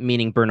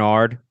 meaning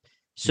Bernard.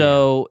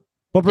 So,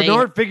 but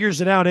Bernard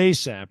figures it out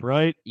ASAP,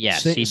 right?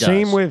 Yes, he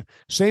does.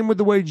 Same with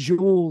the way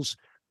Jules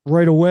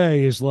right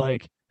away is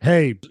like,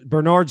 hey,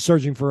 Bernard's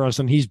searching for us,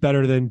 and he's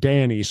better than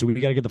Danny, so we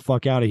got to get the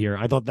fuck out of here.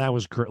 I thought that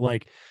was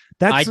like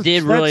that's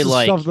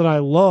the stuff that I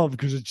love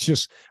because it's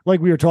just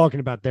like we were talking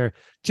about there,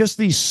 just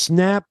these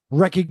snap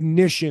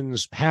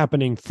recognitions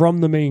happening from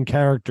the main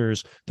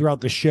characters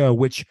throughout the show,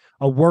 which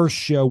a worse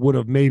show would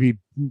have maybe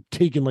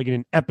taken like in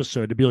an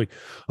episode to be like,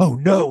 oh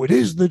no, it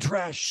is the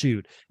trash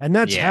chute, and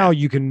that's how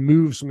you can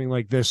move something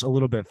like this a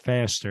little bit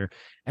faster.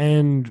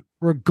 And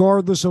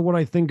regardless of what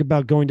I think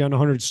about going down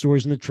 100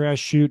 stories in the trash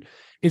chute,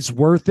 it's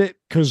worth it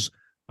because,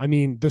 I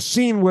mean, the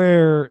scene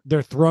where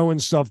they're throwing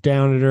stuff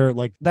down at her,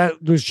 like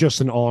that was just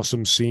an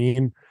awesome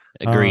scene.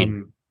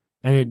 Agreed.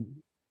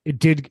 And it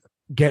did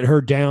get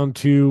her down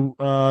to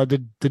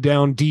the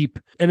down deep,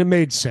 and it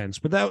made sense.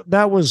 But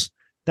that was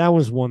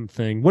one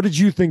thing. What did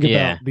you think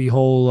about the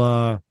whole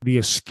the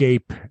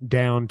escape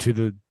down to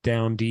the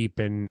down deep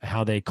and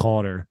how they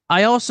caught her?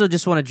 I also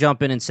just want to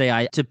jump in and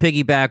say, to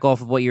piggyback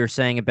off of what you were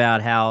saying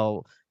about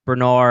how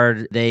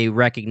Bernard, they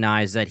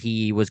recognized that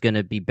he was going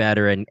to be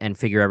better and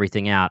figure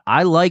everything out.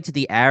 I liked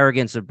the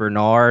arrogance of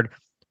Bernard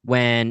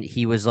when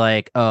he was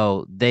like,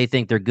 oh, they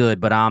think they're good,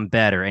 but I'm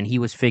better. And he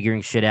was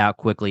figuring shit out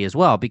quickly as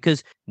well,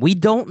 because we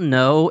don't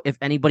know if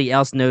anybody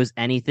else knows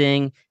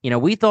anything.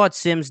 We thought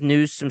Sims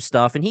knew some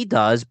stuff, and he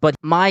does, but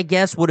my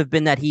guess would have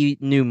been that he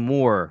knew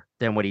more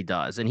than what he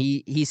does. And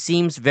he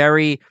seems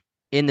very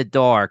in the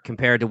dark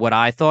compared to what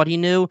I thought he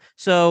knew.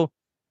 So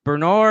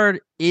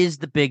Bernard is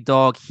the big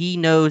dog. He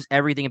knows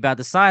everything about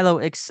the silo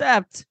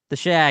except the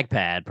shag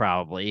pad,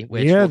 probably,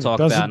 which we'll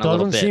talk about in a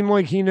little bit. Doesn't seem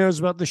like he knows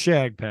about the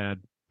shag pad.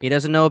 He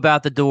doesn't know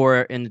about the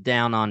door in the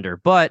down under.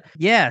 But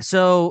yeah,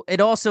 so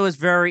it also is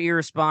very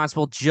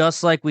irresponsible,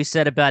 just like we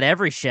said about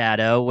every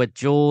shadow with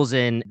Jules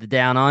and the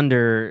down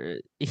under.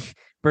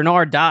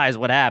 Bernard dies,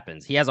 what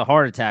happens? He has a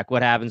heart attack.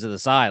 What happens to the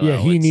silo? Yeah,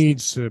 he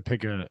needs to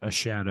pick a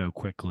shadow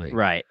quickly.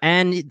 Right.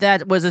 And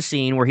that was a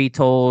scene where he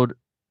told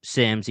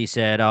Sims, he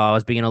said, "Oh, I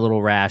was being a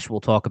little rash.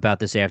 We'll talk about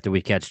this after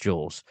we catch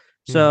Jules."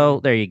 So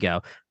there you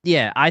go.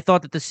 Yeah, I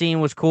thought that the scene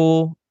was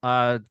cool.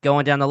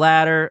 Going down the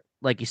ladder,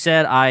 like you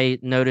said, I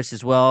noticed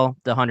as well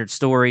the 100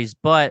 stories,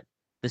 but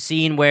the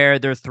scene where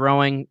they're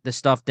throwing the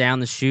stuff down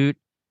the chute,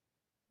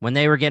 when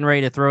they were getting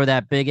ready to throw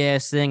that big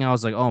ass thing, I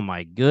was like, oh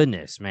my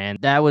goodness, man,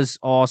 that was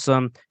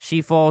awesome.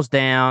 She falls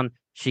down,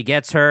 she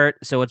gets hurt,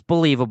 so it's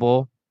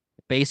believable.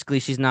 Basically,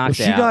 she's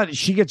knocked out.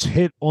 She gets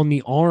hit on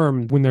the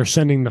arm when they're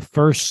sending the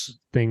first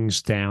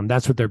things down.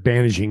 That's what they're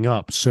bandaging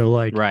up. So,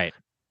 like, right.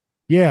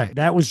 Yeah,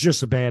 that was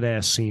just a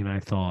badass scene,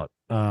 I thought.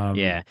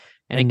 Yeah.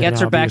 And it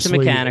gets her back to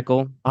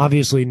mechanical.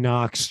 Obviously,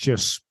 Knox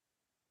just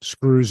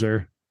screws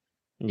her.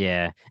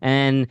 Yeah.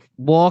 And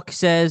Walk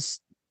says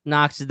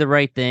Knox did the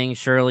right thing.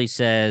 Shirley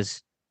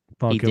says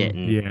he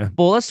didn't. Yeah.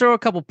 Well, let's throw a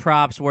couple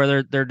props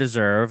where they're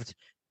deserved.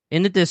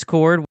 In the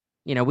Discord,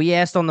 we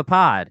asked on the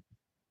pod,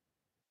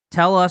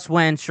 tell us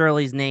when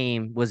Shirley's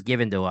name was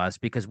given to us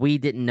because we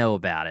didn't know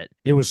about it.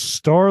 It was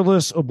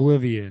Starless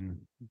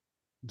Oblivion.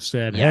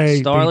 Said, yeah, hey,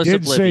 Starless they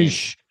did Oblivion.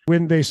 say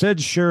when they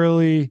said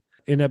Shirley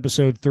in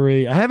episode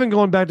 3. I haven't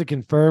gone back to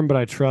confirm, but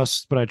I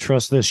trust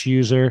this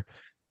user.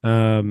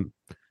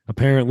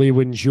 Apparently,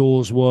 when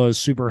Jules was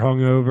super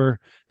hungover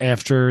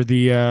after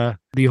the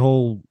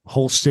whole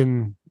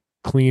Holston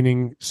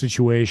cleaning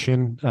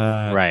situation,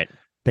 right?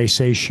 They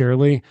say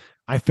Shirley.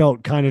 I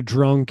felt kind of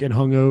drunk and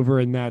hungover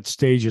in that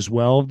stage as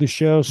well of the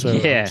show, so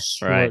yeah,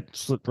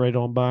 slipped right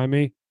on by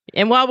me.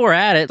 And while we're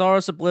at it,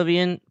 Starless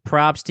Oblivion,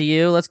 props to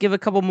you. Let's give a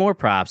couple more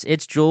props.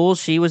 It's Jules.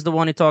 She was the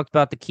one who talked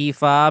about the key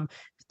fob,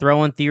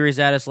 throwing theories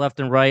at us left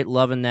and right.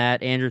 Loving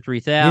that. Andrew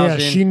 3000.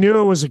 Yeah, she knew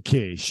it was a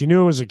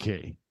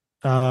key.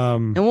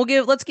 And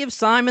let's give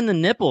Simon the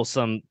Nipple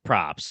some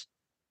props.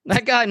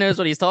 That guy knows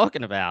what he's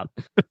talking about.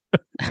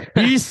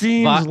 He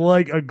seems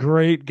like a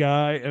great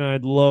guy, and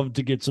I'd love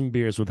to get some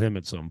beers with him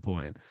at some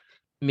point.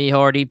 Me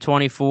Hardy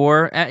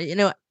 24.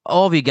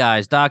 All of you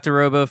guys, Dr.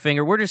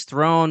 Robofinger, we're just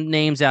throwing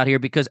names out here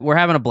because we're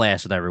having a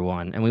blast with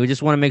everyone. And we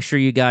just want to make sure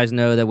you guys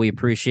know that we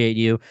appreciate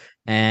you.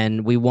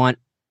 And we want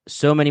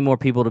so many more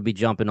people to be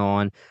jumping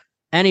on.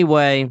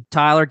 Anyway,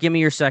 Tyler, give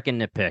me your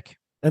second nitpick.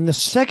 And the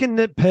second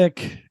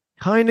nitpick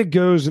kind of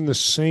goes in the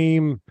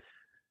same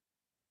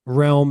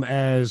realm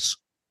as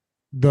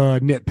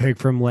the nitpick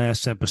from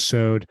last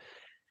episode.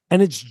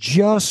 And it's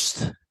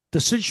just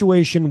the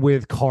situation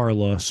with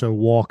Carla, so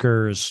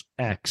Walker's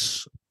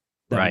ex.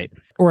 Right.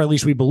 Or at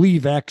least we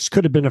believe ex,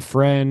 could have been a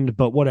friend,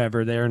 but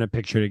whatever. They're in a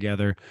picture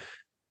together.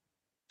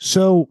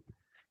 So,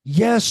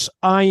 yes,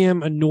 I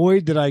am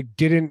annoyed that I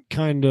didn't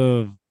kind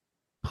of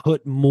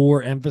put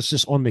more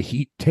emphasis on the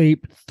heat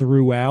tape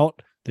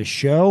throughout the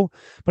show.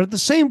 But at the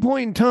same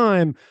point in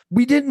time,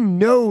 we didn't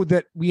know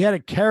that we had a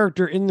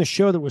character in the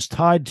show that was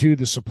tied to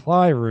the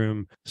supply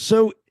room.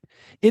 So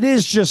it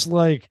is just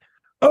like,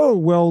 oh,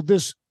 well,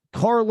 this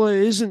Carla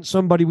isn't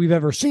somebody we've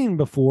ever seen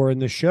before in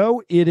the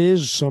show. It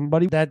is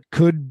somebody that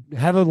could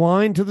have a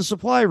line to the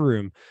supply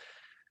room.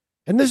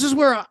 And this is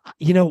where,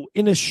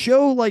 in a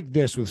show like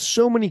this with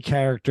so many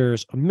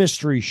characters, a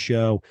mystery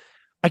show,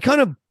 I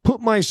kind of put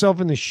myself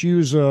in the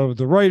shoes of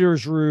the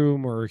writer's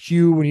room or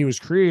Hugh when he was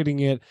creating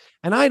it.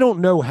 And I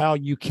don't know how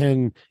you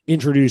can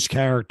introduce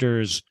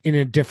characters in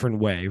a different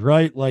way,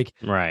 right? Like,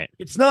 right.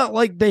 It's not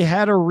like they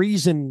had a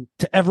reason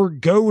to ever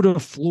go to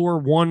floor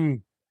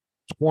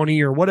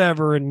 120 or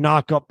whatever and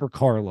knock up for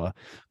Carla.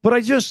 But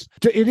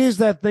it is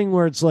that thing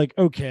where it's like,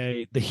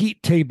 okay, the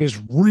heat tape is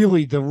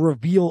really the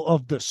reveal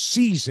of the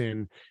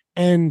season.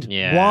 And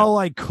while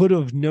I could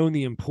have known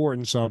the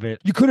importance of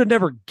it, you could have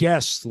never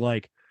guessed,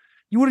 like,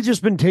 you would have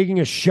just been taking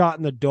a shot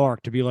in the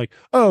dark to be like,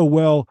 oh,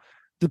 well,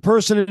 the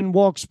person in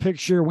Walk's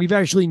picture, we've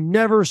actually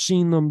never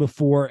seen them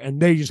before, and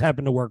they just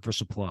happen to work for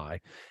supply.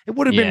 It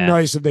would have been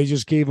nice if they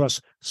just gave us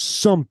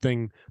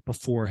something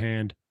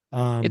beforehand.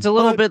 It's a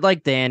little bit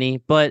like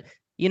Danny, but,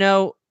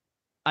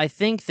 I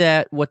think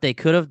that what they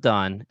could have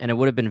done, and it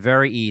would have been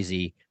very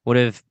easy, would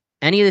have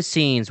any of the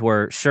scenes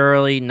where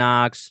Shirley,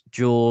 Knox,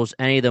 Jules,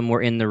 any of them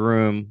were in the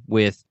room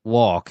with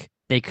Walk,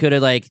 they could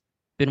have,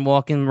 been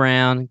walking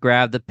around,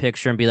 grab the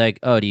picture and be like,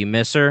 oh, do you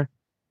miss her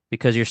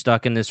because you're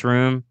stuck in this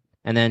room?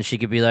 And then she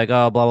could be like,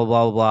 oh, blah, blah,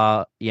 blah,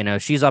 blah, blah.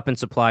 She's up in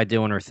supply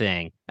doing her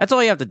thing. That's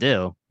all you have to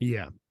do.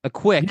 Yeah. A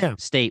quick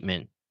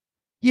statement.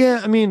 Yeah.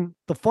 I mean,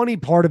 the funny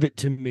part of it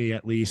to me,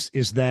 at least,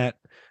 is that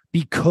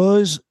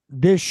because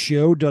this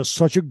show does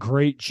such a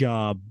great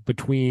job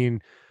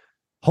between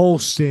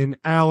Holston,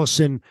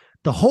 Allison,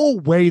 the whole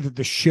way that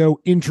the show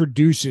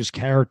introduces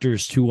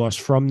characters to us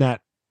from that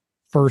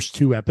first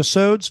 2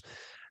 episodes,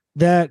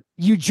 that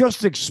you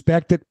just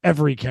expect that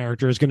every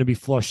character is going to be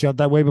flushed out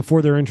that way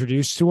before they're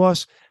introduced to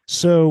us.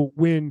 So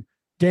when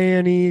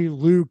Danny,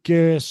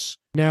 Lucas,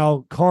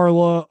 now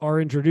Carla are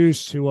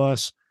introduced to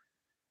us,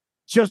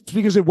 just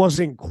because it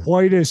wasn't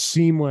quite as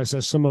seamless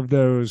as some of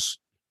those,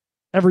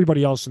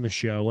 everybody else in the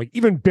show, like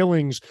even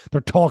Billings, they're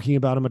talking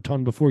about him a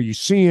ton before you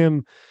see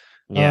him.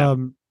 Yeah.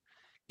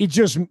 it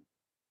just,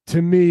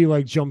 to me,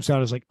 like jumps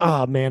out as like,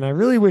 oh man, I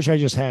really wish I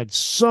just had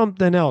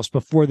something else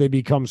before they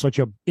become such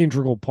a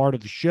integral part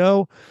of the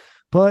show.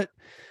 But,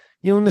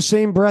 in the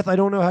same breath, I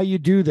don't know how you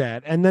do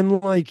that. And then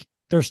like,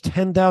 there's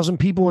 10,000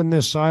 people in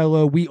this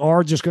silo. We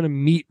are just going to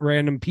meet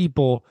random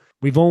people.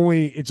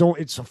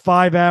 It's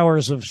 5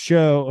 hours of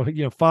show,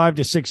 5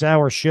 to 6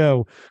 hour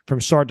show from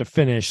start to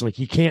finish. Like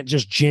you can't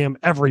just jam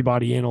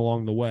everybody in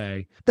along the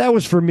way. That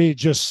was for me.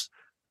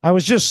 I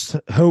was just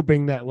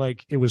hoping that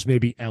like it was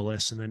maybe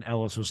Ellis, and then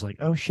Ellis was like,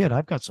 oh shit,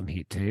 I've got some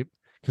heat tape.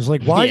 Because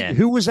like, why? Yeah.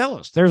 Who was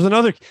Ellis? There's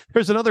another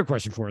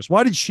question for us.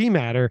 Why did she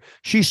matter?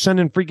 She's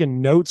sending freaking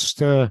notes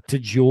to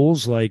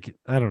Jules. Like,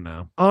 I don't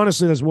know.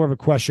 Honestly, that's more of a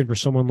question for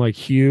someone like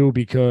Hugh,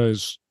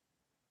 because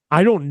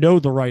I don't know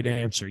the right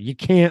answer. You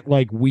can't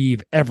like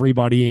weave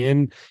everybody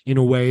in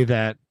a way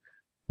that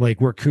like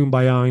we're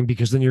kumbayaing,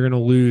 because then you're going to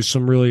lose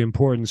some really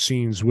important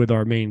scenes with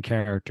our main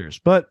characters.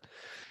 But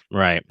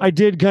right, I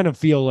did kind of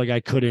feel like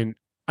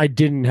I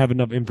didn't have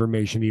enough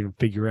information to even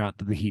figure out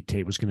that the heat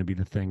tape was going to be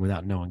the thing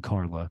without knowing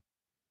Carla.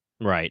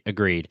 Right.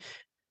 Agreed.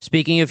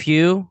 Speaking of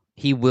Hugh,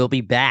 he will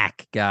be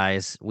back,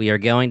 guys. We are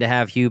going to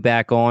have Hugh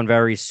back on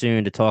very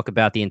soon to talk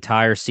about the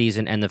entire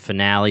season and the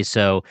finale.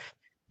 So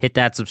hit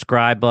that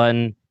subscribe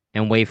button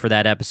and wait for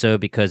that episode,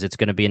 because it's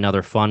going to be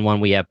another fun one.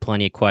 We have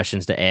plenty of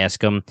questions to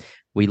ask him.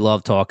 We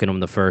love talking to him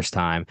the first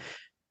time.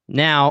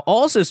 Now,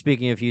 also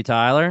speaking of Hugh,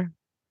 Tyler,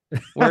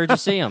 where'd you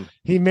see him?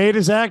 He made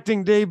his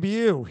acting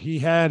debut. He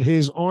had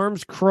his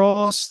arms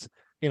crossed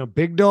in a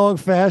big dog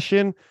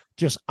fashion,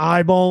 just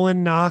eyeballing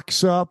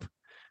Knox up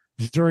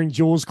during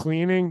Jules'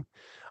 cleaning.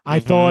 I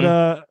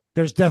thought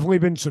there's definitely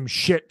been some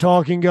shit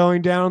talking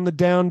going down the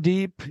Down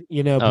Deep.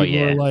 People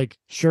are like,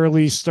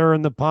 Shirley's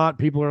stirring the pot.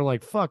 People are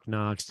like, fuck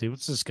Knox, dude.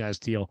 What's this guy's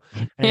deal?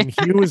 And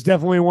Hugh was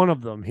definitely one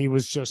of them. He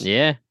was just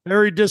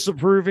very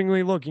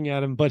disapprovingly looking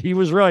at him, but he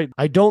was right.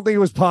 I don't think it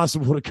was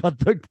possible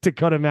to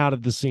cut him out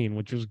of the scene,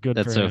 which was good.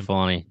 That's for him. So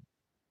funny.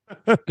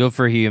 Good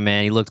for Hugh,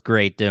 man. He looked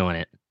great doing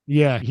it.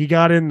 Yeah, he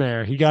got in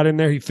there. He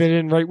fit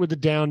in right with the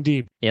Down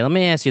Deep. Yeah, let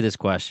me ask you this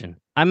question.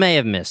 I may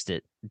have missed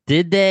it.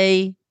 Did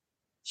they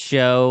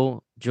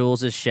show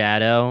Jules'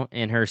 shadow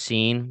in her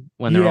scene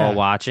when they're all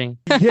watching?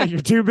 Yeah, you're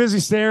too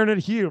busy staring at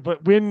Hugh.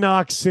 But when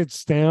Knox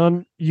sits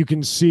down, you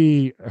can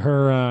see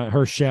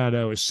her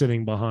shadow is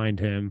sitting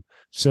behind him.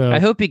 So I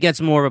hope he gets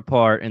more of a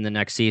part in the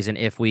next season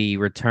if we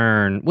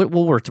return.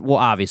 We'll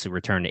obviously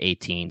return to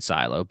 18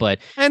 Silo,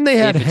 and they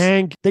had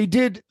Hank. They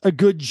did a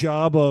good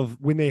job of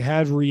when they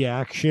had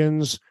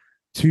reactions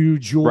to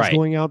Jules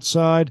going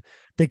outside.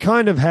 They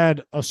kind of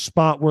had a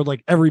spot where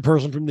like every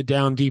person from the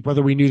Down Deep,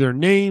 whether we knew their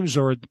names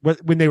or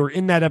when they were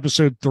in that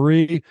episode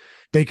 3,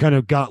 they kind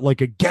of got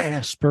like a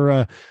gasp or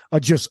a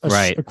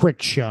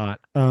quick shot.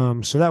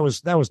 So that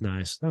was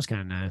nice. That was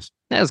kind of nice.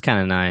 That was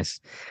kind of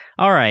nice.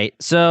 All right.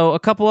 So a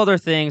couple other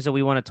things that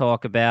we want to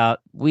talk about.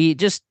 We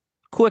just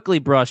quickly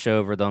brush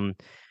over them.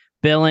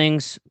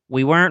 Billings,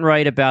 we weren't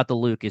right about the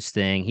Lucas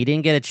thing. He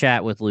didn't get a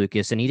chat with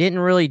Lucas, and he didn't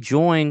really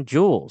join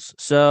Jules.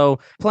 So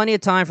plenty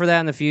of time for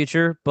that in the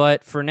future.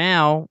 But for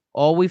now,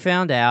 all we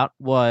found out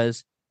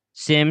was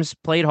Sims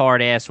played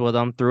hard ass with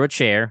him, threw a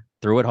chair,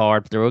 threw it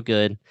hard, threw it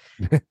good,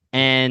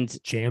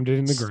 and jammed it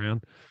in the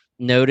ground.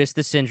 Noticed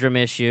the syndrome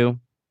issue,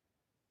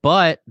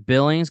 but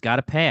Billings got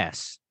a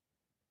pass.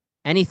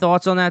 Any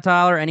thoughts on that,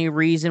 Tyler? Any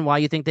reason why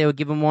you think they would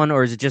give him one?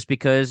 Or is it just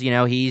because,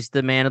 he's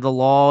the man of the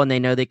law and they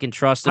know they can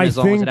trust him as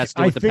long as it has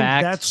to do with the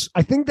pact?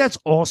 I think that's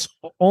also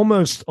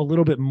almost a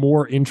little bit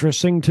more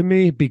interesting to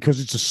me, because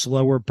it's a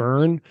slower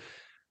burn.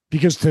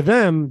 Because to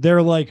them,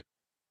 they're like,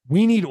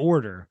 we need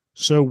order.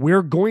 So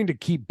we're going to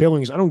keep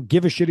Billings. I don't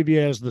give a shit if he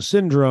has the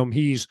syndrome.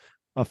 He's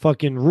a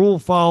fucking rule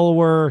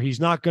follower. He's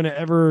not going to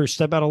ever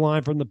step out of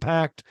line from the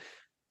pact.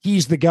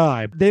 He's the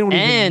guy. They don't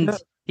even...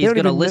 He's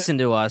going to listen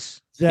to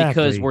us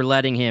because we're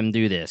letting him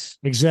do this.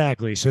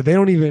 Exactly. So they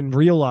don't even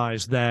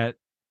realize that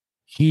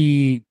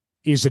he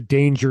is a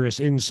dangerous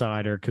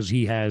insider because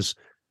he has,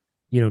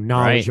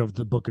 knowledge of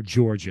the Book of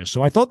Georgia.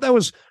 So I thought that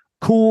was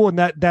cool. And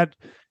that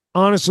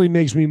honestly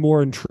makes me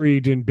more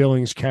intrigued in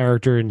Billings'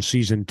 character in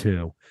season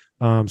 2.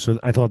 So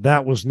I thought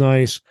that was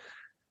nice.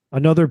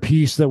 Another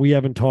piece that we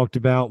haven't talked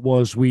about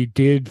was we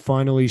did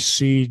finally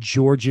see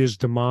George's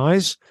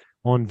demise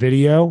on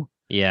video.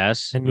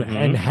 Yes.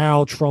 And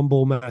how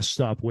Trumbull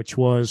messed up, which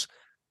was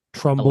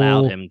Trumbull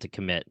allowed him to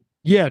commit.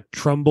 Yeah,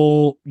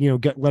 Trumbull,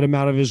 let him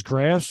out of his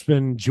grasp,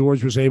 and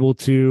George was able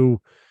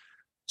to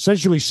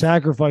essentially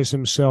sacrifice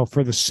himself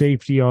for the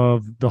safety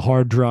of the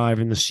hard drive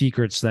and the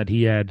secrets that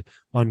he had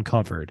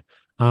uncovered.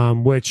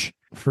 Which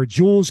for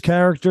Jules'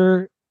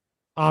 character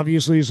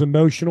obviously is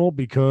emotional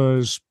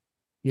because,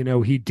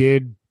 he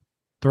did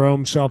throw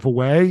himself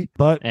away,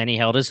 and he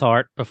held his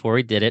heart before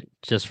he did it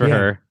just for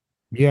her.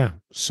 Yeah.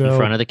 So in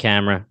front of the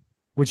camera,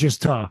 which is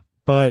tough,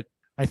 but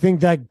I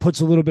think that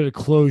puts a little bit of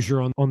closure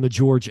on the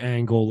George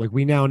angle. Like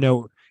we now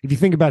know, if you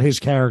think about his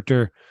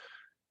character,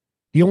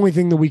 the only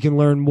thing that we can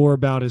learn more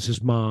about is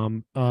his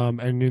mom.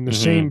 And in the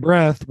same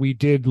breath, we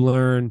did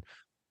learn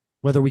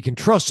whether we can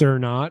trust her or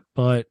not,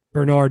 but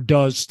Bernard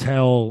does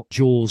tell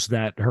Jules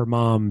that her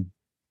mom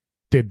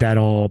did that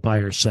all by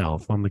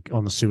herself on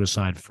the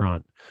suicide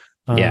front.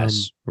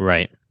 Yes,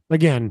 right.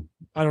 Again,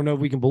 I don't know if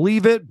we can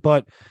believe it,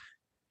 but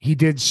he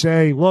did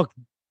say, look,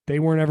 they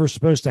weren't ever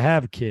supposed to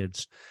have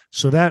kids.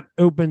 So that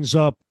opens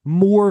up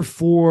more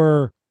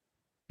for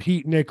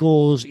Pete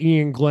Nichols,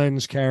 Ian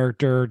Glenn's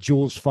character,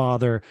 Jules'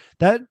 father.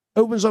 That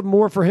opens up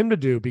more for him to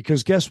do,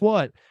 because guess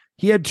what?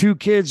 He had 2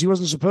 kids he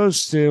wasn't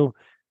supposed to.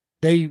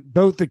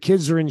 Both the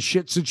kids are in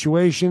shit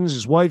situations.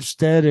 His wife's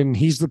dead, and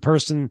he's the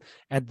person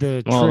at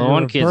the trigger. The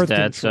one of kid's birth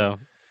dead, control.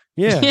 so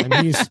yeah, and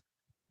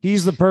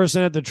he's the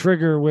person at the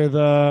trigger with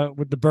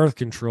the birth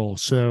control.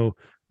 So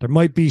there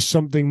might be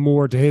something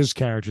more to his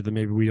character that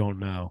maybe we don't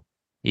know.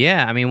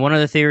 yeah. I mean, one of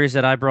the theories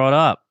that I brought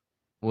up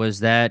was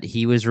that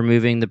he was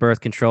removing the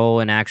birth control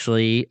and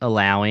actually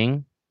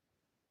allowing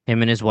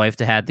him and his wife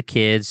to have the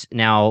kids.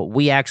 Now,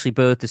 we actually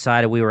both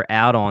decided we were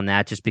out on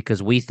that just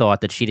because we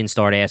thought that she didn't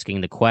start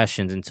asking the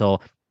questions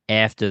until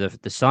after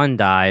the son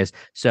dies.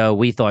 So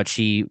we thought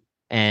she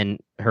and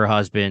her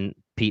husband,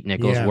 Pete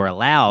Nichols, were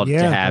allowed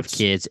to have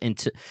kids.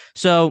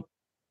 So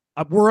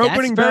we're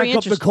opening back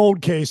up the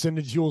cold case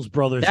into Jules'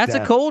 brother's death.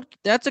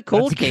 That's a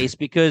cold case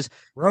because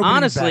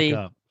honestly,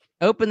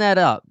 open that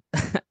up.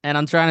 And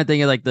I'm trying to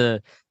think of like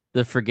the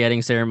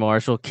forgetting Sarah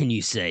Marshall. Can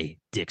you say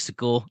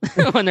Dixicle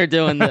when they're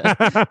doing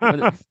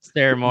the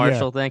Sarah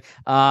Marshall thing?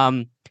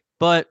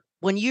 But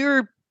when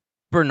you're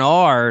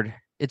Bernard,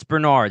 it's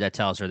Bernard that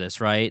tells her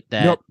this, right?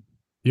 Yep.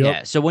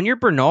 Yeah. So when you're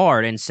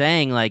Bernard and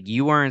saying like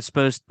you weren't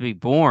supposed to be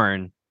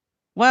born,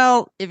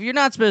 well, if you're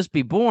not supposed to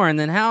be born,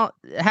 then how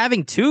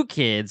having 2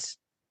 kids,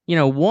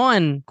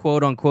 one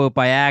quote unquote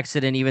by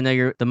accident, even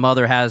though the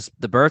mother has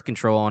the birth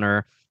control on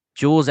her,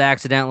 Jules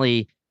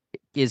accidentally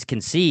is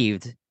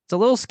conceived. It's a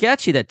little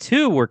sketchy that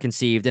 2 were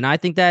conceived, and I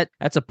think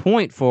that's a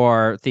point for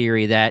our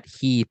theory that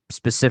he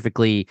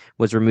specifically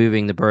was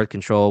removing the birth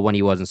control when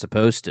he wasn't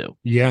supposed to.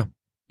 Yeah,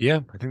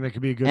 I think that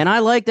could be a good. And I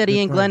like that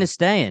Ian Glenn is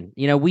staying.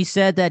 We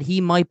said that he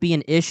might be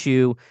an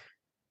issue.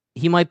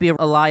 He might be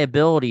a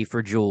liability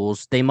for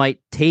Jules. They might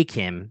take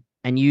him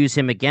and use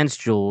him against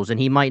Jules, and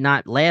he might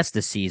not last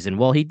the season.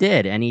 Well, he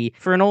did, and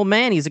for an old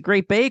man, he's a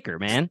great baker,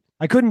 man.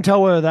 I couldn't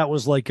tell whether that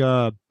was like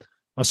a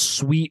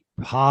sweet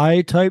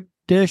pie type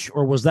dish,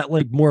 or was that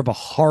like more of a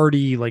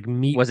hearty like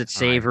meat? Was it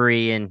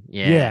savory pie?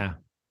 and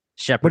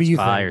shepherd's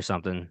pie think? Or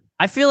something?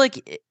 I feel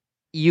like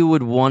you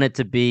would want it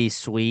to be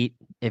sweet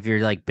if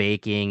you're like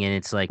baking and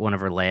it's like one of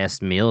her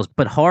last meals,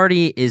 but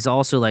hearty is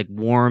also like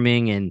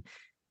warming and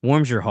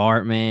warms your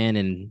heart, man.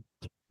 And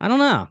I don't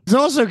know. It's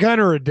also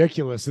kind of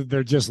ridiculous that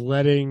they're just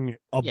letting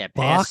a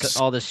box pass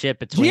all the shit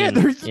between.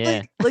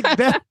 Like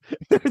that.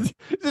 They're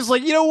just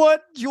like, you know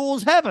what,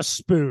 Jules, have a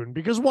spoon,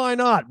 because why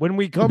not? When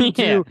we come to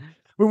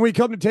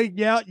take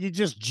you out, you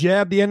just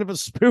jab the end of a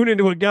spoon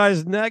into a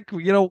guy's neck.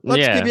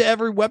 Let's give you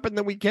every weapon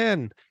that we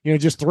can.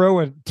 Just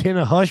throw a tin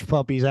of hush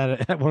puppies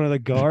at one of the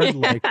guards.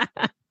 Like,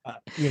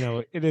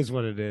 it is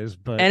what it is.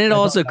 But it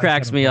also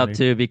cracks me up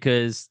too,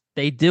 because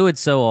they do it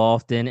so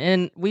often,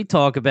 and we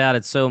talk about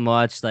it so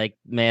much, like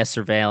mass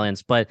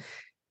surveillance. But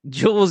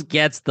Jules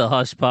gets the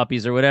hush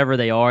puppies or whatever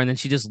they are, and then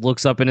she just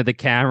looks up into the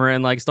camera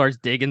and like starts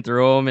digging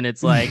through them, and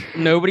it's like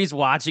nobody's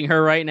watching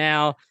her right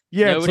now.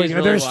 Yeah, it's like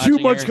really there's too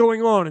much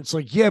going on. It's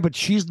like, yeah, but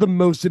she's the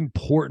most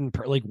important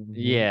part. Like,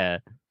 yeah.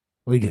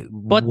 Like,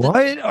 but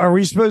what are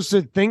we supposed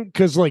to think?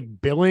 Because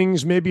like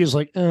Billings maybe is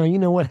like, oh, you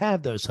know what?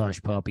 Have those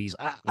hush puppies.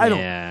 I don't.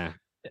 Yeah.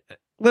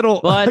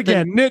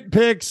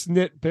 Nitpicks.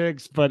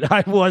 But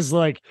I was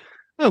like,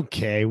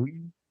 okay,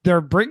 they're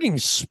bringing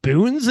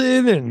spoons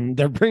in and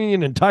they're bringing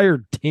an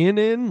entire tin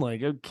in.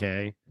 Like,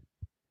 okay.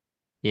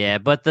 Yeah,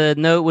 but the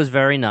note was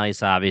very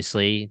nice.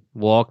 Obviously,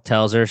 Walk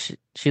tells her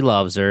she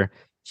loves her.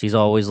 She's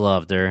always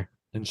loved her.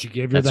 And she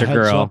gave her the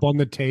heads up on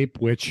the tape,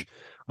 which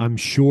I'm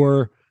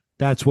sure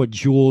that's what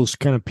Jules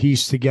kind of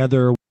pieced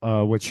together,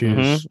 which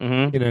is,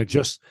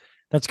 just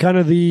that's kind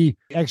of the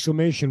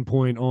exclamation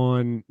point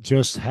on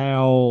just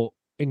how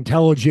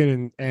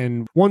intelligent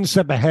and one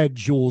step ahead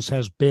Jules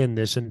has been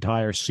this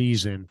entire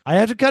season. I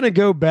had to kind of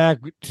go back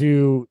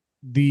to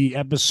the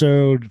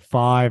episode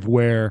 5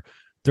 where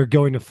they're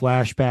going to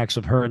flashbacks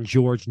of her and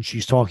George, and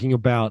she's talking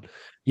about,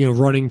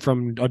 running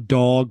from a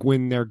dog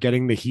when they're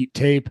getting the heat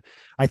tape.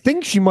 I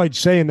think she might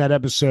say in that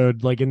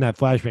episode, like in that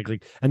flashback,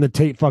 like, and the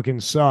tape fucking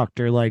sucked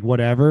or like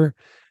whatever.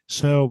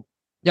 So,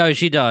 no,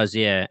 she does,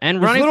 yeah.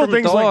 And running from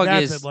a dog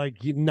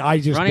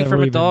running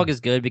from a dog is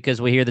good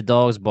because we hear the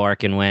dogs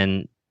barking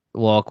when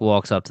Walk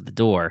walks up to the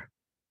door.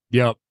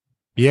 Yep.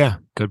 Yeah.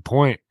 Good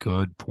point.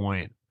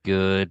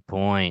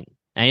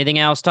 Anything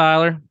else,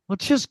 Tyler?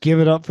 Let's just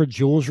give it up for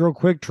Jules real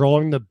quick,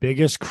 drawing the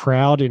biggest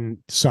crowd in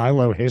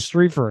Silo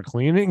history for a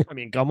cleaning. I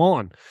mean, come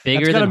on.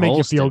 That's gotta make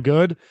Holston. you feel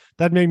good.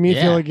 That made me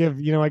feel like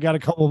I got a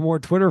couple more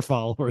Twitter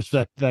followers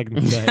back in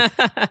the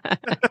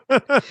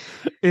day.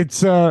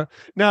 It's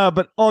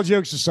but all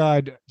jokes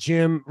aside,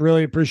 Jim,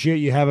 really appreciate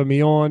you having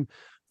me on.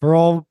 For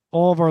all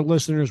of our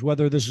listeners,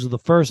 whether this is the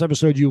first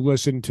episode you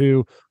listened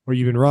to or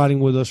you've been riding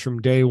with us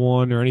from day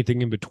one or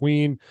anything in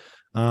between,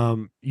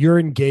 your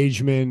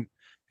engagement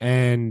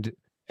and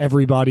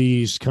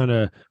everybody's kind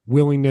of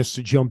willingness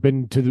to jump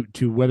into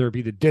to whether it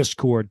be the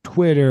Discord,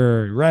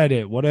 Twitter,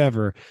 Reddit,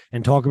 whatever,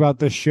 and talk about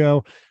this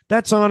show.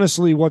 That's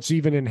honestly what's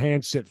even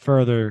enhanced it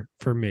further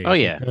for me. Oh,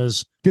 yeah.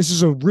 Because this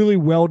is a really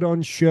well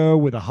done show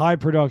with a high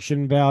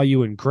production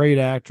value and great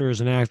actors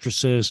and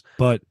actresses,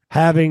 but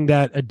having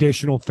that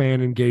additional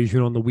fan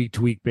engagement on the week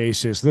to week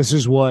basis, this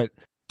is what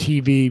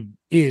TV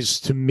is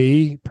to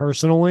me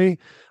personally.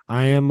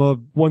 I am a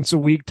once a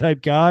week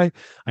type guy.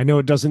 I know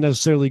it doesn't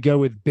necessarily go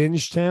with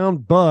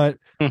Bingetown, but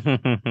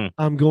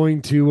I'm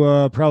going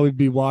to probably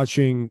be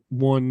watching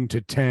 1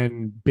 to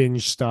 10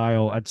 binge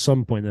style at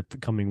some point in the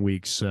coming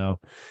weeks. So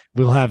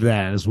we'll have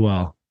that as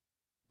well.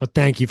 But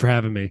thank you for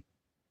having me.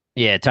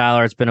 Yeah,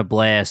 Tyler, it's been a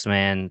blast,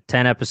 man.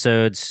 10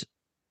 episodes,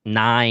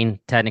 9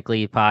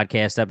 technically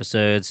podcast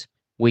episodes.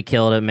 We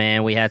killed it,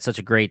 man. We had such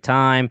a great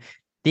time.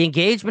 The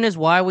engagement is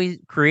why we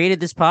created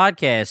this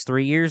podcast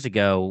 3 years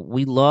ago.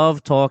 We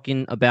love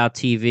talking about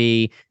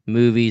TV,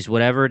 movies,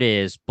 whatever it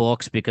is,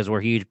 books, because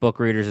we're huge book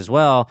readers as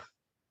well.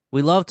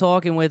 We love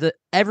talking with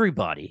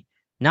everybody,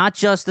 not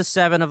just the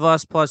 7 of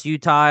us plus you,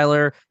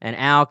 Tyler, and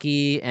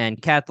Alki,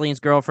 and Kathleen's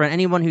girlfriend,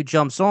 anyone who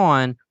jumps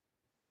on,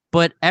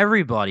 but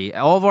everybody,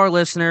 all of our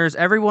listeners,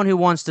 everyone who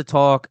wants to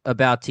talk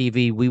about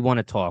TV, we want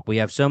to talk. We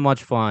have so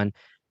much fun,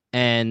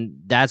 and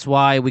that's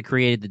why we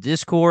created the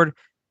Discord.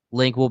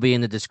 Link will be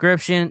in the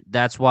description.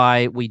 That's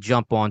why we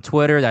jump on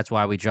Twitter. That's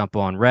why we jump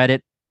on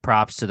Reddit.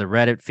 Props to the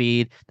Reddit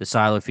feed, the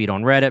Silo feed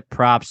on Reddit.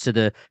 Props to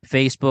the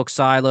Facebook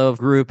Silo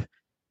group.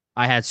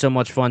 I had so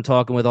much fun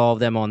talking with all of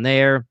them on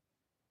there.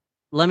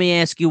 Let me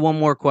ask you one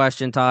more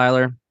question,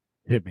 Tyler.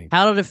 Hit me.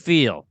 How did it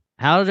feel?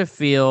 How did it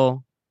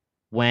feel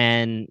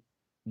when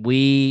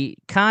we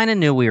kind of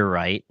knew we were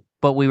right,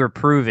 but we were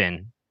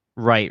proven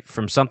right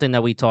from something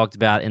that we talked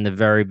about in the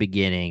very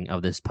beginning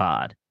of this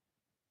pod?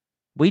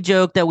 We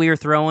joked that we were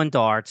throwing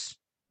darts,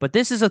 but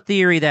this is a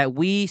theory that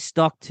we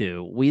stuck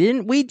to.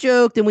 We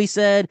joked and we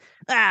said,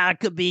 it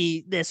could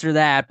be this or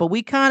that, but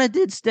we kind of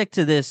did stick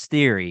to this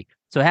theory.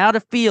 So how'd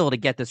it feel to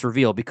get this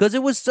reveal? Because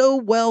it was so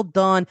well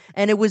done,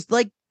 and it was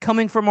like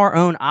coming from our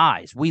own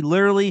eyes. We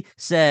literally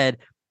said,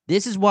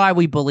 this is why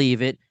we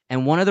believe it,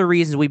 and one of the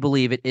reasons we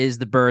believe it is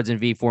the birds in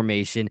V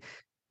formation.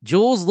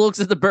 Jules looks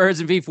at the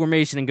birds in V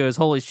formation and goes,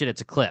 holy shit,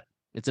 it's a clip.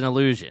 It's an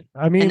illusion.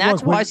 I mean, and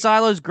that's why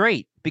Silo's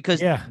great,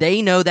 because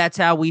they know that's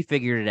how we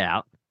figured it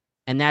out,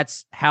 and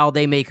that's how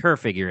they make her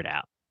figure it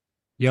out.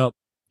 Yep.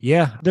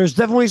 Yeah, there's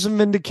definitely some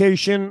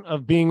vindication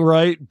of being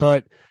right,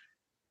 but,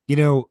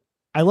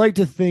 I like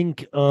to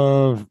think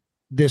of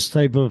this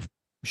type of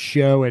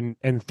show and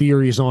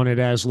theories on it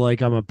as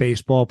like I'm a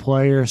baseball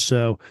player.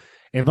 So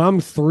if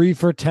I'm 3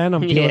 for 10,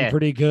 I'm feeling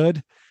pretty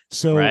good.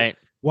 So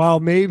while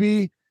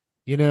maybe,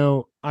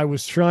 I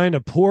was trying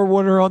to pour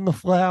water on the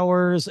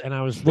flowers and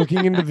I was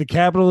looking into the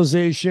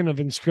capitalization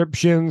of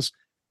inscriptions,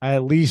 I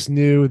at least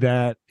knew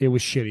that it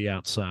was shitty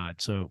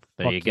outside. So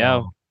there you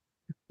go.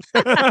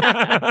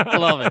 I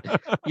love it.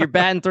 You're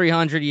batting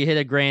 300. You hit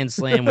a grand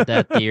slam with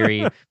that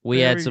theory. We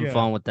had some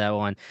fun with that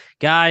one.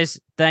 Guys,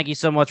 thank you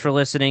so much for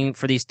listening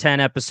for these 10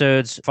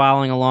 episodes,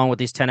 following along with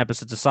these 10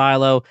 episodes of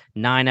Silo,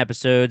 9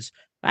 episodes.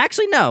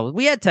 Actually, no,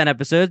 we had 10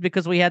 episodes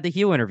because we had the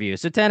Hugh interview.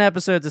 So 10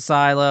 episodes of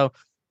Silo.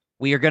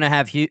 We are going to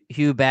have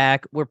Hugh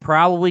back. We're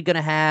probably going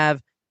to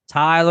have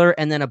Tyler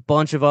and then a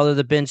bunch of other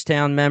the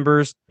Bingetown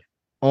members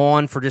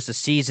on for just a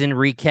season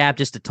recap,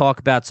 just to talk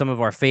about some of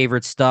our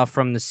favorite stuff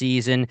from the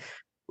season.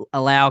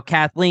 Allow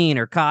Kathleen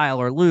or Kyle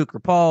or Luke or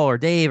Paul or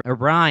Dave or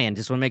Brian,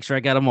 just want to make sure I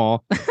got them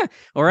all,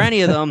 or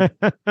any of them,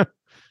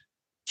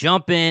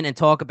 jump in and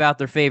talk about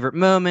their favorite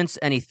moments,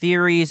 any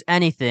theories,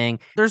 anything.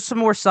 There's some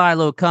more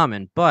Silo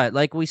coming, but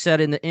like we said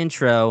in the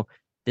intro,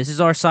 this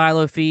is our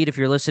Silo feed. If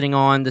you're listening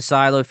on the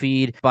Silo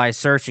feed by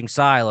searching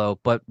Silo,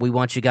 but we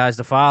want you guys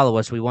to follow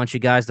us. We want you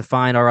guys to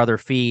find our other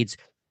feeds.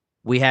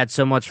 We had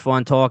so much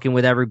fun talking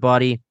with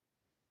everybody.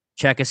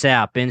 Check us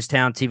out,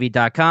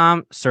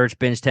 bingetowntv.com. Search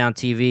Bingetown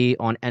TV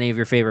on any of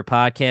your favorite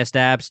podcast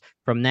apps.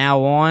 From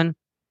now on,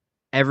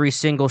 every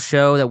single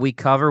show that we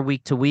cover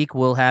week to week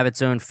will have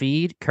its own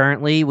feed.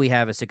 Currently, we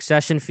have a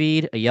Succession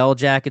feed, a Yellow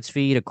Jackets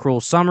feed, a Cruel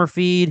Summer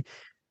feed.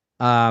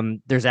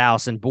 There's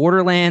Alice in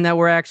Borderland that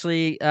we're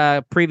actually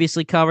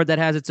previously covered that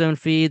has its own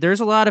feed.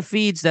 There's a lot of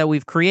feeds that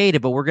we've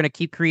created, but we're going to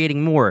keep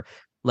creating more,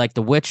 like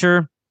The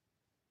Witcher,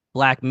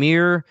 Black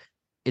Mirror.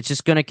 It's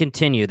just going to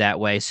continue that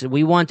way. So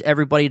we want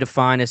everybody to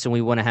find us, and we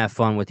want to have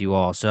fun with you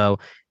all. So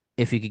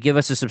if you could give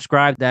us a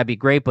subscribe, that'd be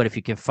great. But if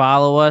you can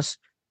follow us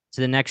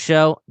to the next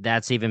show,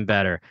 that's even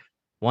better.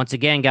 Once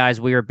again, guys,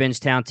 we are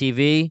Bingetown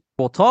TV.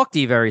 We'll talk to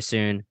you very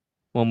soon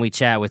when we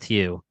chat with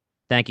you.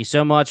 Thank you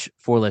so much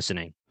for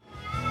listening.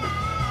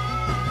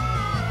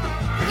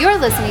 You're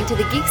listening to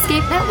the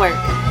Geekscape Network.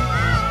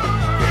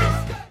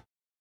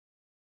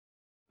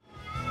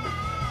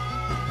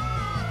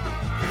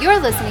 You're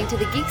listening to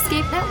the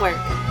Geekscape Network.